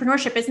road of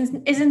entrepreneurship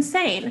is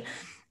insane.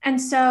 And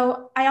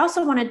so I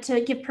also wanted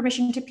to give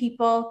permission to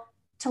people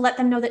to let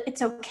them know that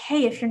it's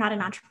okay if you're not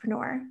an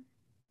entrepreneur.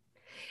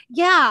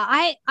 Yeah,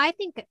 I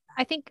think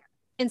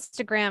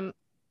Instagram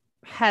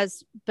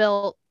has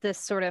built this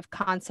sort of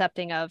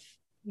concepting of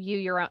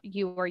you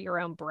are your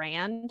own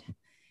brand.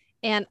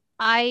 And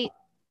I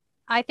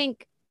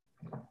think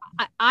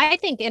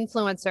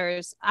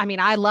influencers, I mean,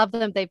 I love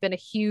them. They've been a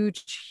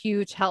huge,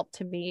 huge help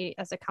to me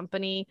as a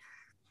company,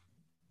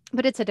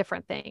 but it's a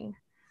different thing.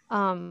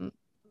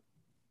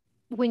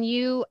 When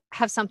you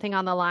have something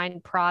on the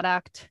line,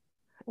 product,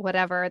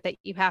 whatever, that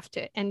you have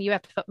to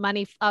put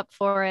money up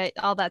for it,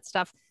 all that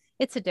stuff,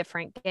 it's a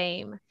different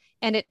game.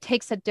 And it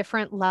takes a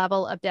different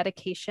level of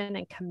dedication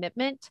and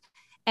commitment.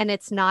 And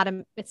it's not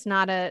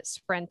a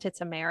sprint,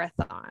 it's a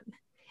marathon.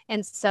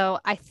 And so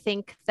I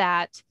think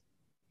that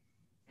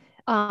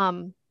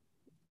I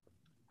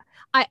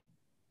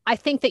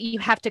think that you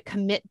have to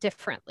commit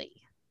differently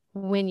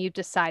when you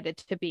decided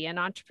to be an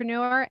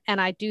entrepreneur. And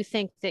I do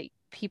think that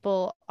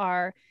people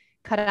are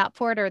cut out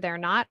for it, or they're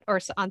not, or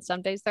on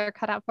some days they're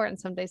cut out for it and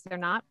some days they're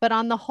not. But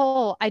on the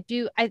whole, I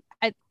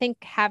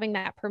think having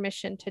that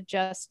permission to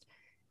just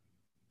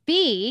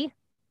be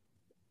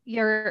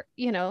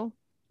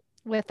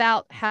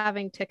without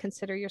having to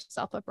consider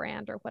yourself a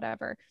brand or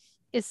whatever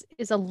is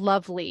a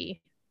lovely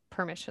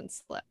permission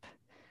slip.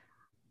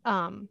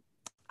 I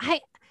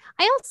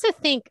also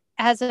think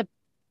as a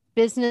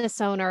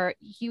business owner,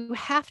 you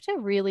have to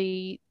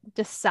really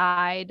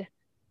decide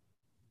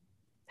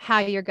how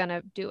you're going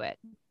to do it.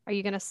 Are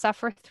you going to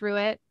suffer through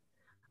it?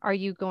 Are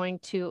you going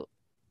to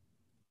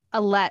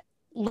let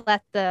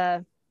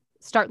the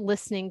start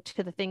listening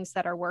to the things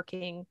that are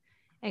working?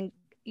 And,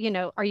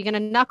 are you going to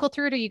knuckle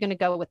through it, or are you going to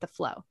go with the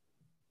flow?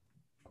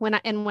 When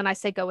I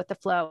say go with the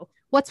flow,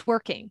 what's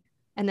working?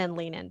 And then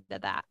lean into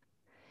that.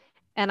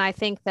 And I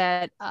think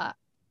that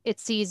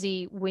it's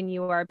easy when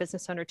you are a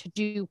business owner to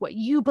do what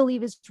you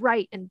believe is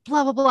right and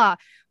blah, blah, blah,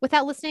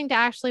 without listening to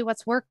actually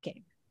what's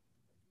working,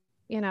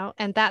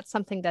 and that's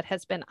something that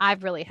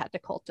I've really had to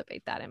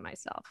cultivate that in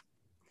myself.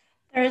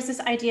 There is this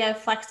idea of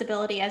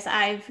flexibility as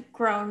I've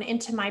grown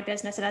into my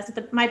business, and as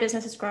my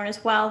business has grown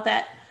as well,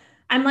 that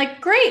I'm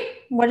like, great,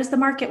 what does the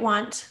market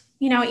want?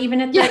 Even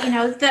at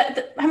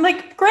I'm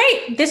like,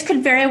 great, this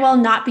could very well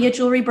not be a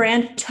jewelry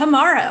brand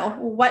tomorrow.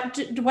 What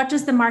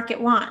does the market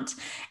want?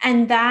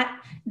 And that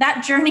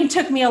journey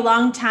took me a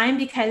long time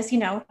because,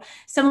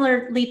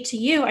 similarly to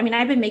you, I mean,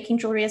 I've been making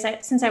jewelry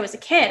since I was a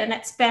kid, and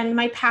it's been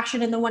my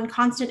passion and the one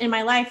constant in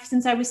my life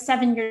since I was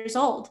 7 years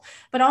old.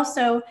 But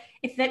also,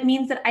 if that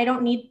means that I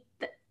don't need,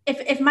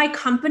 if my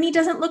company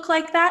doesn't look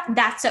like that,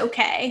 that's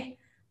okay.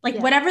 Like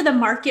whatever the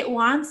market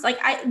wants,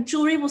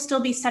 jewelry will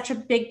still be such a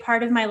big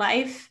part of my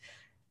life,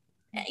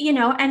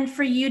 and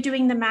for you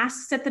doing the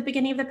masks at the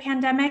beginning of the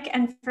pandemic,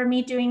 and for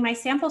me doing my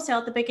sample sale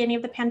at the beginning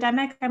of the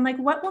pandemic, I'm like,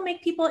 what will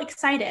make people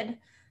excited?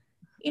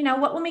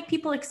 What will make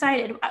people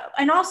excited?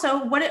 And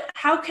also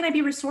how can I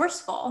be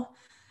resourceful?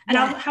 And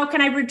how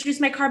can I reduce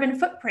my carbon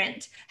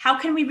footprint? How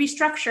can we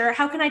restructure?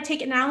 How can I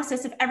take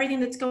analysis of everything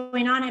that's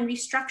going on and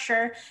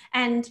restructure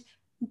and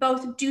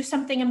both do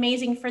something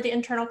amazing for the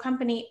internal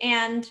company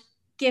and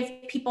give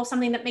people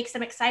something that makes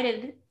them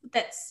excited?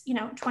 That's,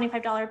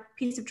 $25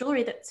 piece of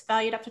jewelry that's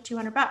valued up to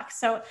 $200.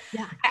 So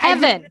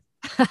heaven.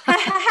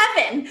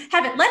 Heaven.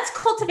 Let's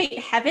cultivate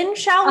heaven,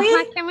 shall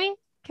we? Can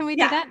we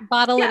do that?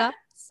 Bottle it up,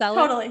 sell it.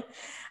 Totally.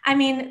 I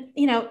mean,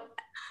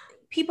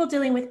 people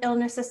dealing with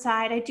illness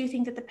aside, I do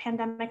think that the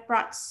pandemic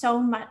brought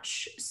so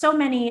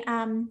many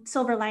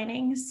silver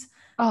linings.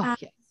 Oh,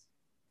 yes.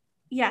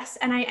 Yes.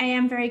 And I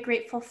am very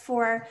grateful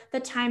for the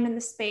time and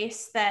the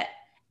space that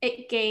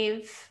it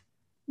gave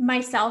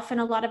myself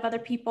and a lot of other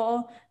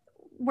people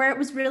where it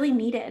was really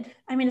needed.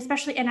 I mean,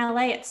 especially in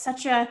LA, it's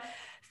such a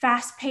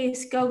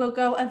fast-paced,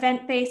 go,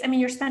 event-based. I mean,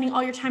 you're spending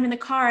all your time in the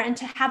car, and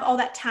to have all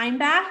that time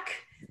back.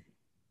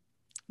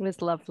 It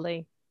was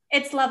lovely.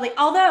 It's lovely.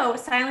 Although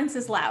silence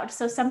is loud.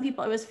 So some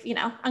people, it was,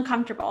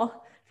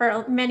 uncomfortable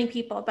for many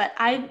people, but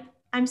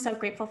I'm so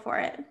grateful for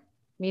it.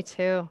 Me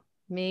too.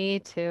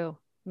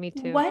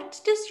 What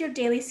does your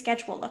daily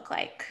schedule look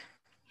like?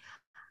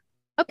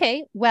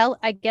 Okay. Well,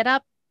 I get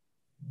up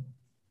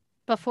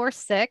before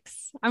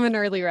 6. I'm an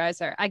early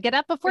riser. I get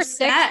up before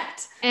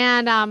 6,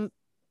 and then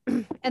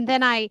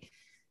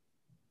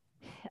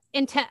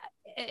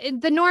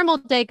the normal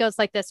day goes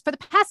like this. For the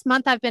past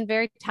month, I've been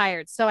very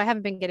tired, so I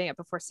haven't been getting up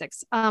before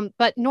 6.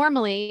 But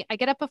normally I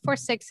get up before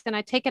 6 and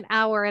I take an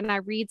hour and I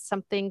read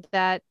something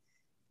that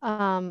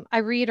I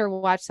read or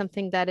watch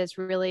something that is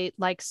really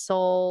like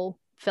soul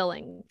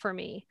filling for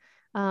me.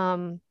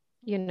 I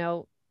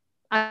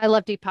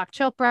love Deepak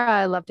Chopra.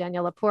 I love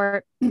Danielle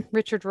Laporte,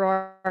 Richard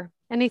Rohr,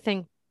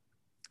 anything.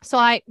 So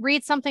I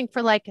read something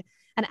for like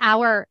an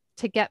hour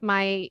to get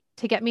me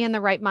in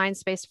the right mind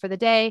space for the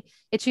day.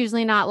 It's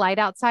usually not light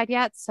outside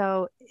yet,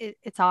 so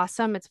it's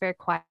awesome. It's very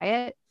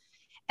quiet.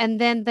 And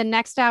then the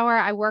next hour,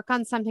 I work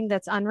on something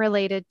that's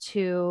unrelated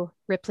to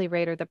Ripley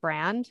Raider, the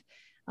brand.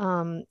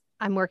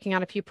 I'm working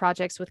on a few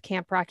projects with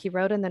Camp Rocky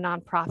Road and the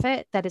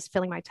nonprofit that is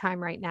filling my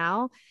time right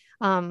now.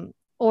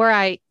 Or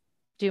I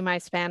do my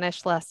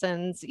Spanish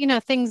lessons,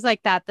 things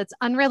like that, that's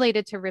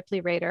unrelated to Ripley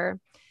Raider.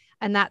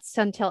 And that's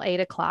until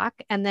 8:00.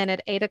 And then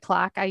at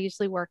 8:00, I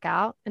usually work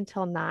out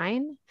until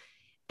 9.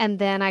 And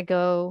then I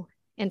go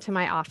into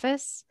my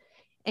office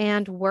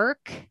and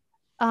work.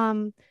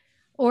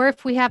 Or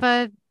if we have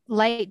a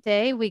light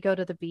day, we go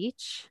to the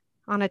beach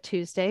on a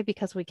Tuesday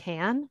because we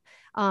can.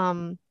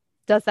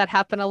 Does that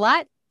happen a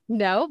lot?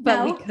 No,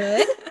 but we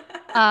could.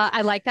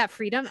 I like that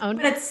freedom.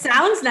 But it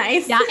sounds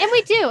nice. Yeah, and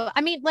we do.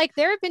 I mean, like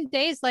there have been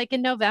days like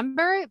in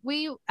November,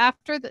 we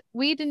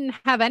didn't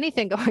have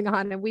anything going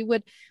on, and we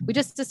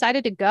just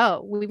decided to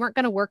go. We weren't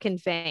going to work in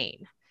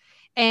vain.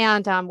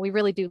 And we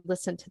really do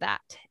listen to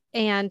that.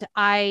 And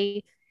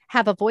I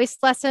have a voice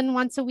lesson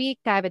once a week.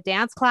 I have a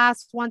dance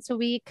class once a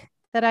week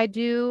that I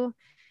do.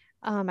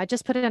 I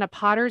just put in a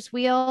potter's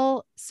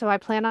wheel, so I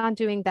plan on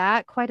doing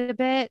that quite a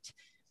bit.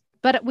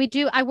 But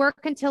I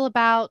work until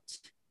about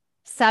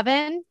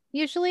 7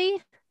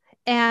 usually.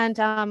 And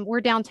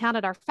we're downtown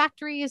at our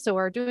factories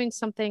or doing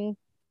something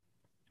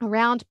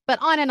around, but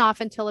on and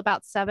off until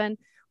about 7.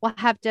 We'll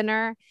have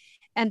dinner.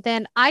 And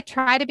then I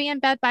try to be in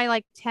bed by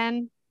like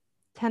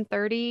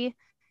 10:30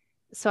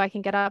 so I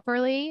can get up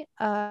early.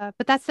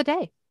 But that's the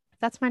day.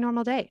 That's my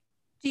normal day.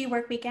 Do you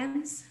work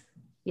weekends?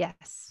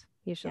 Yes,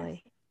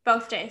 usually. Yes.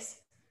 Both days.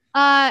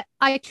 I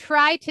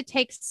try to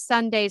take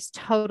Sundays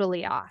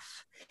totally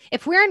off.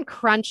 If we're in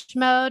crunch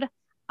mode,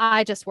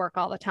 I just work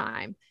all the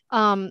time.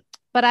 But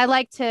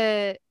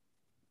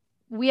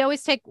we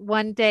always take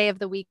one day of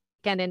the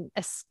weekend and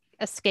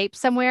escape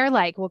somewhere.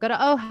 Like we'll go to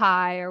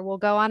Ojai or we'll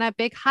go on a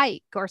big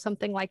hike or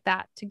something like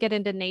that to get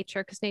into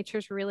nature, because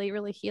nature's really,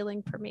 really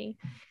healing for me,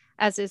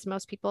 as is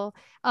most people.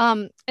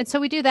 And so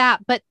we do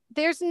that, but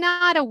there's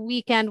not a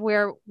weekend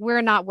where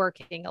we're not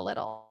working a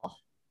little,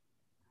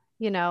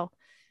 you know.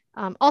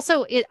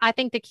 Also, I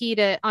think the key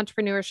to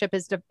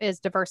entrepreneurship is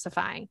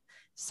diversifying.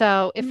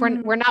 So if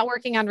we're not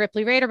working on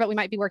Ripley Raider, but we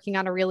might be working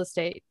on a real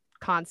estate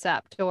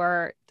concept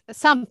or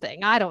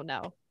something, I don't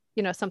know,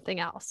 something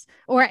else.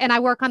 And I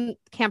work on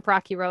Camp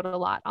Rocky Road a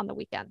lot on the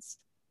weekends.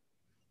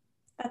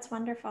 That's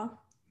wonderful.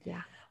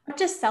 Yeah. What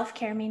does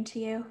self-care mean to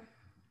you?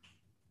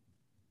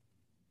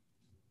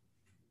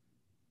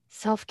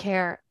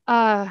 Self-care.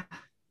 I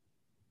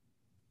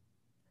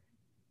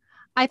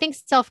think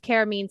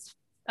self-care means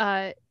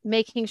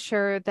making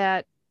sure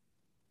that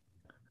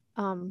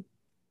I'm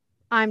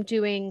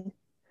doing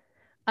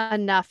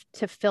enough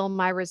to fill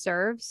my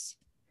reserves.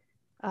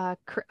 I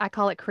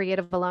call it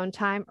creative alone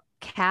time.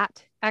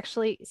 CAT,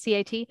 actually,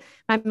 CAT.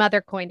 My mother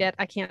coined it.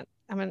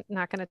 I'm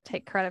not going to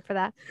take credit for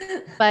that.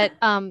 But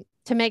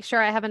to make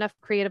sure I have enough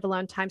creative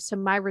alone time so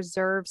my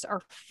reserves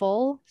are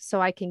full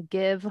so I can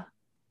give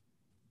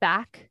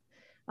back.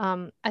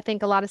 I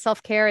think a lot of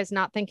self-care is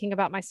not thinking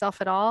about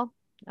myself at all.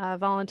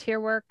 Volunteer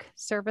work,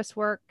 service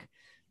work,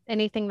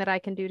 anything that I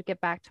can do to get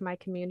back to my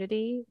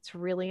community. It's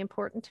really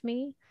important to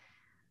me.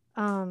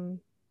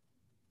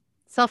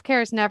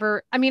 Self-care is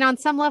never, on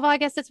some level, I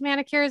guess it's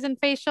manicures and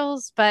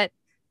facials, but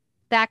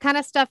that kind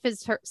of stuff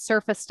is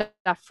surface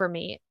stuff for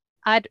me.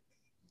 I'd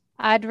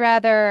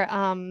rather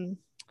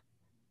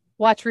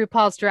watch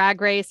RuPaul's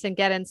Drag Race and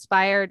get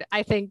inspired,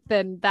 I think,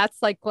 than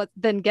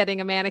getting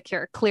a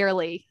manicure,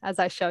 clearly, as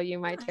I show you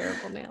my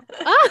terrible nails.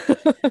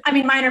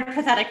 Mine are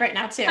pathetic right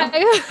now too.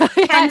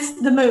 Hence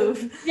the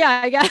move.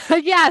 Yeah.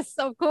 Yes,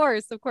 of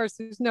course.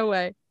 There's no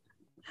way.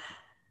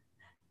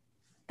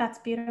 That's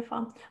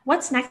beautiful.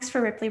 What's next for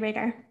Ripley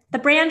Raider? The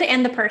brand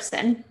and the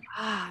person.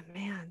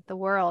 Man, the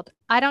world.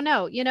 I don't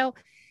know.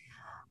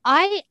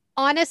 I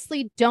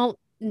honestly don't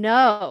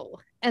know.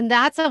 And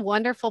that's a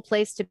wonderful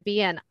place to be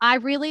in. I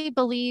really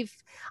believe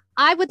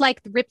I would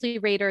like the Ripley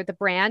Raider, the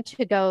brand,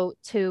 to go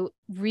to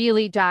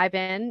really dive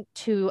in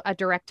to a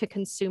direct to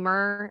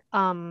consumer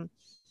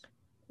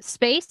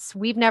space.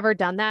 We've never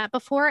done that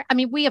before.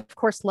 We of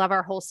course love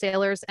our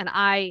wholesalers, and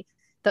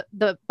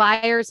the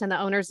buyers and the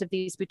owners of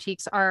these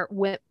boutiques are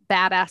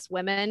badass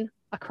women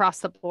across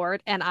the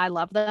board, and I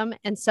love them.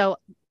 And so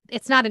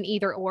it's not an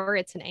either or,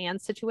 it's an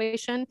and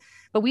situation,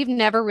 but we've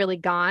never really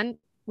gone.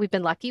 We've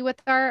been lucky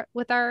with our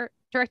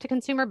direct to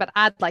consumer, but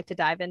I'd like to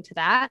dive into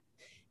that.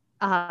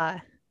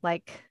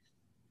 Like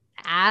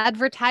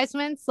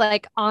advertisements,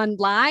 like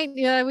online.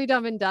 We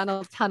haven't done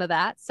a ton of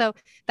that. So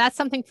that's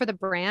something for the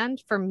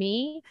brand. For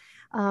me,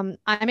 I'm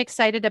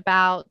excited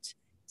about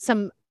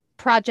some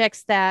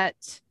projects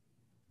that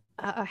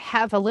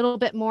have a little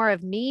bit more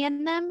of me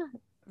in them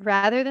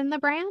rather than the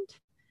brand,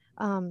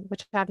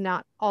 which I've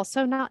not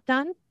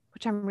done,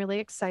 which I'm really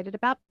excited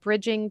about.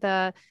 Bridging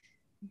the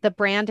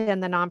brand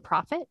and the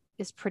nonprofit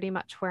is pretty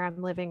much where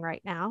I'm living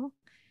right now.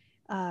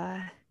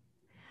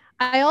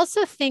 I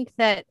also think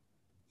that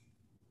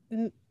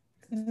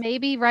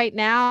maybe right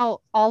now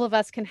all of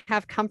us can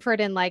have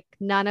comfort in like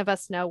none of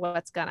us know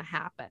what's going to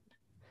happen.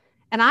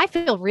 And I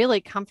feel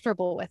really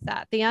comfortable with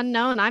that. The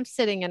unknown, I'm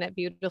sitting in it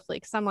beautifully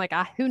because I'm like,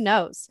 who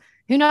knows?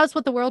 Who knows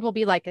what the world will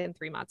be like in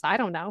 3 months? I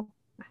don't know.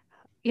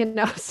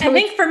 So I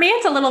think for me,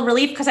 it's a little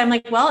relief because I'm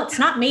like, well, it's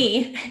not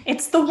me,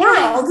 it's the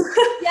world.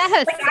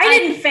 Yes. Like, I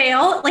didn't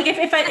fail. Like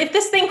if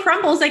this thing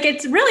crumbles, like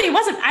it really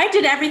wasn't, I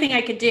did everything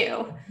I could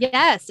do.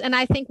 Yes. And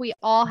I think we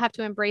all have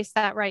to embrace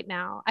that right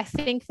now. I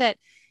think that,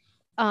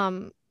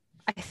 I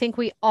think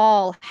we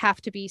all have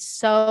to be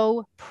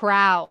so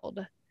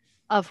proud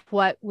of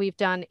what we've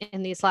done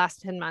in these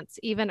last 10 months,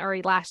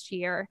 or last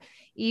year,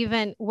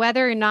 even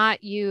whether or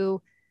not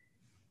you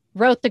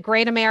wrote the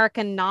great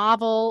American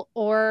novel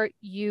or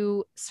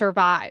you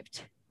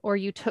survived or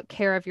you took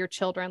care of your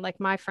children. Like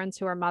my friends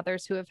who are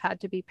mothers who have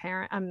had to be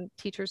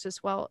teachers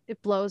as well.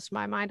 It blows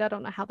my mind. I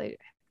don't know how they've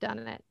done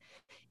it.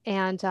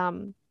 And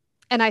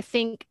I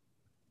think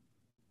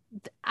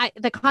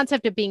the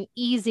concept of being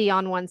easy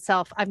on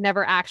oneself, I've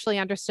never actually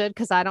understood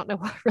because I don't know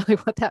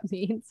what that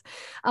means.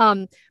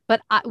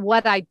 But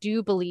what I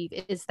do believe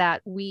is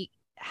that we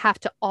have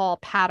to all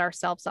pat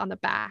ourselves on the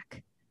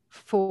back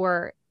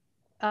for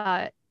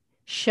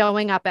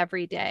showing up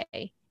every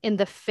day in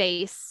the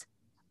face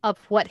of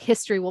what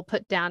history will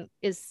put down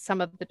is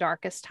some of the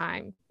darkest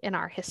time in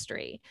our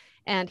history.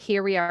 And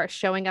here we are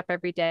showing up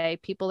every day.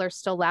 People are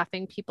still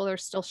laughing. People are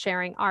still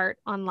sharing art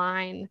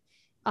online.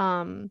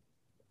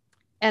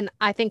 And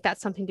I think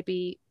that's something to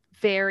be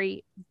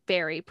very,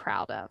 very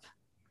proud of.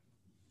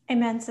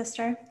 Amen,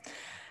 sister.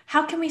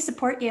 How can we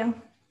support you?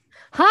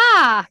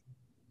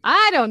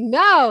 I don't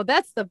know.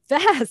 That's the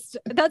best.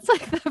 That's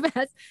like the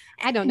best.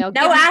 I don't know.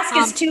 No ask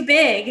is too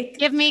big.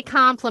 Give me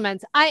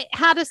compliments.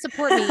 How to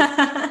support me.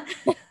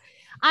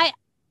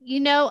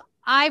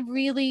 I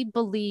really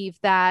believe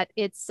that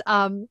it's,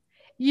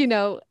 you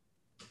know,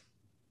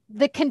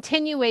 the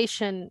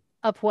continuation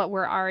of what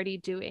we're already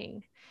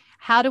doing.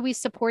 How do we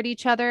support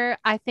each other?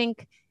 I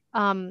think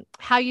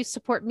how you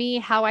support me,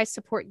 how I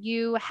support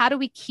you, how do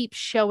we keep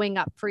showing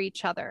up for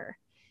each other?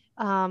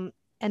 And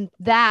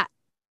that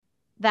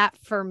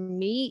for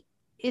me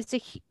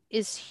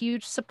is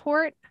huge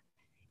support.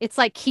 It's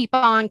like keep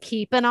on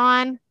keeping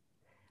on.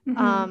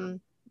 Mm-hmm.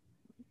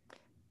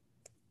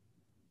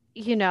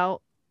 You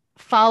know,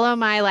 follow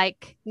my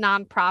like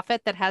nonprofit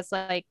that has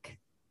like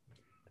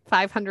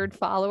 500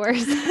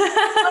 followers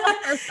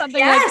or something.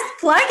 Yes,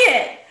 plug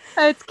it.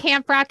 It's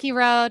Camp Rocky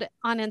Road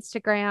on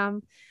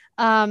Instagram.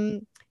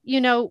 You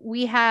know,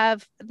 we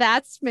have,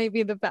 that's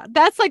maybe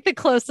that's like the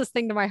closest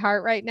thing to my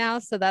heart right now.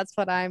 So that's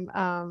what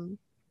I'm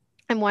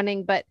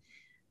wanting, but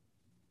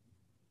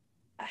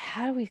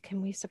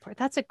can we support?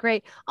 That's a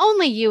great,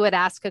 only you would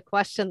ask a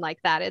question like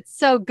that. It's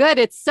so good.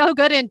 It's so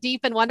good and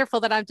deep and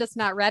wonderful that I'm just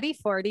not ready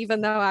for it,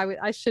 even though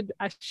I should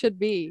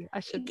be.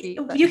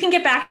 But. You can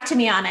get back to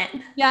me on it.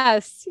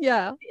 Yes.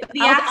 Yeah. The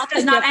ask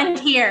does not end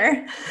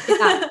here.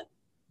 Yeah.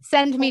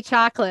 Send me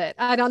chocolate.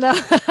 I don't know.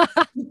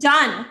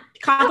 Done.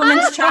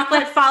 Compliments,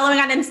 chocolate, following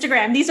on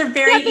Instagram. These are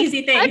very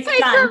easy things. Okay,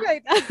 done.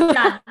 Perfect.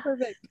 Done.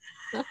 Perfect.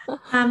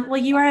 Well,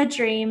 you are a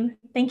dream.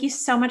 Thank you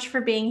so much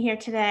for being here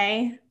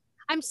today.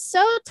 I'm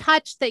so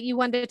touched that you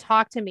wanted to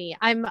talk to me.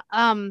 I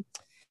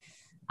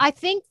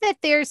think that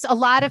there's a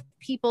lot of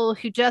people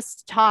who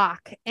just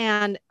talk,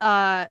 and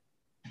I've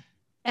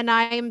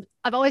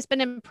always been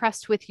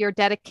impressed with your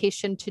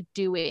dedication to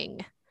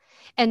doing.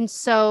 And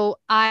so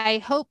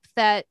I hope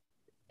that,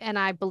 and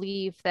I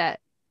believe that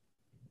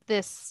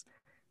this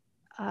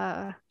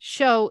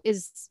show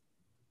is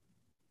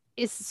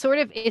sort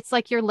of, it's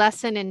like your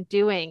lesson in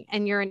doing,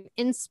 and you're an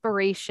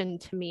inspiration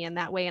to me in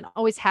that way, and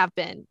always have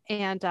been.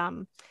 And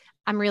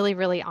I'm really,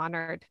 really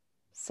honored.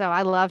 So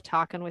I love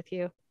talking with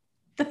you.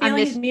 The feeling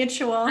is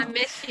mutual. I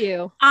miss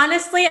you.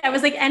 Honestly, I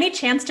was like, any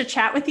chance to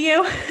chat with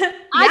you?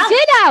 Let's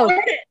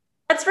record it.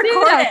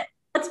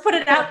 Let's put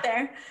it out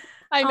there.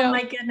 I know. Oh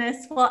my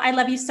goodness. Well, I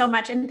love you so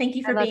much. And thank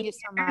you for being here.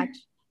 So much.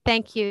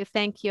 Thank you.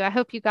 Thank you. I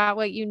hope you got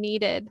what you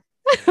needed.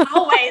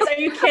 Always. Are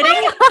you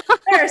kidding?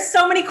 There are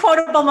so many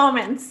quotable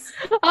moments.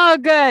 Oh,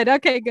 good.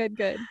 Okay, good.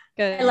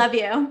 I love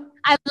you.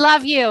 I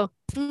love you.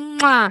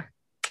 Mwah.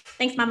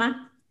 Thanks,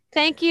 Mama.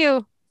 Thank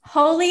you.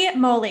 Holy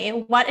moly,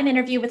 what an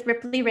interview with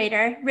Ripley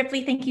Rader.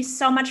 Ripley, thank you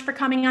so much for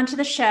coming onto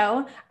the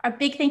show. A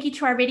big thank you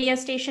to our radio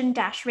station,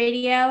 Dash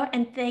Radio,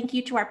 and thank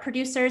you to our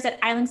producers at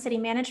Island City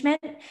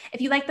Management. If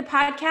you like the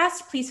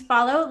podcast, please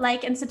follow,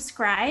 like, and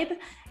subscribe.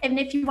 And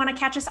if you want to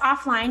catch us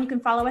offline, you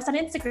can follow us on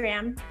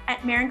Instagram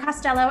at Marin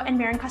Costello and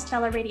Marin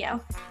Costello Radio.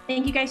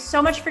 Thank you guys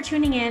so much for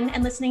tuning in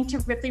and listening to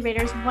Ripley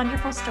Rader's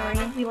wonderful story.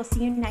 We will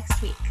see you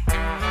next week.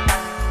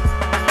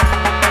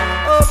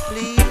 Oh,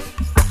 please.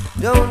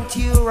 Don't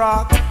you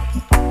rock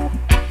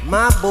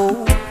my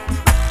boat,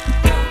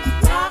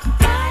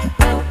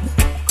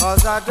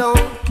 'cause I don't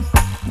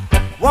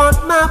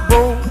want my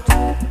boat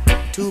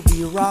to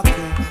be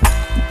rocking.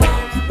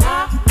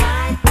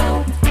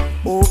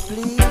 Oh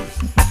please,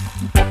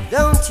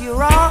 don't you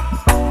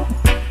rock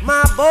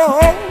my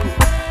boat,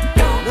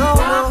 no,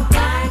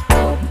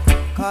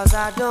 'cause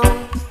I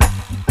don't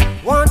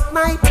want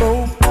my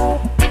boat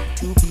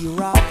to be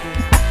rocking.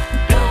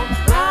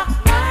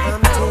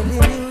 I'm telling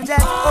you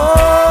that,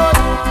 oh,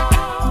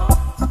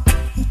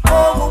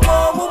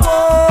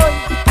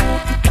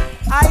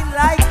 I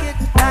like it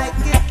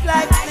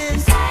like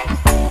this.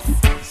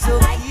 So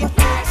keep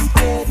it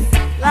steady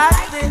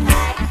like this.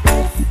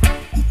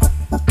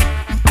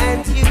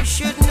 And you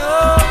should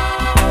know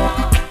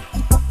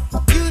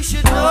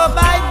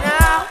by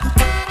now.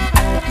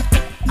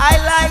 I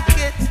like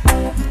it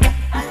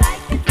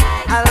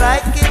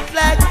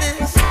like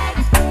this.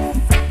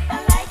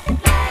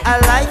 I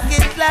like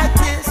it like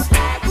this.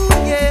 Ooh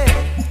yeah.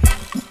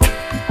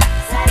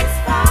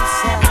 Satisfy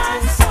my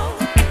soul.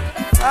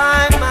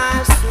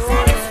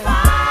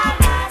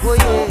 Oh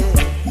yeah.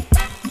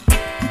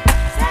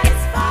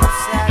 Satisfy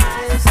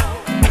my soul.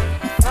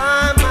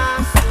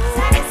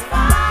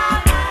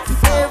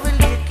 Every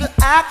little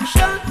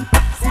action,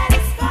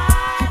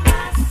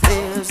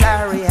 there's a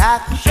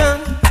reaction.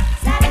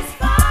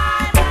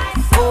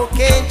 Oh,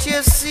 can't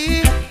you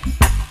see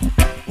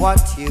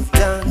what you've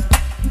done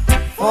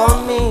for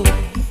me?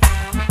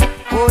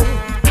 Oh yeah.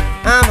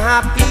 I'm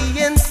happy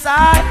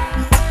inside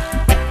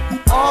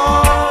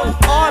all of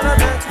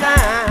the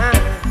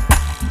time.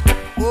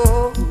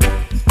 Oh,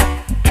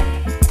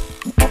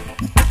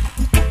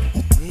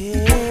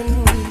 when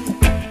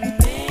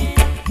we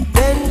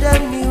bend the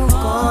new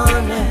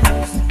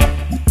corners,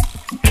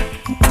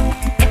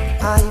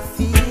 I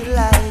feel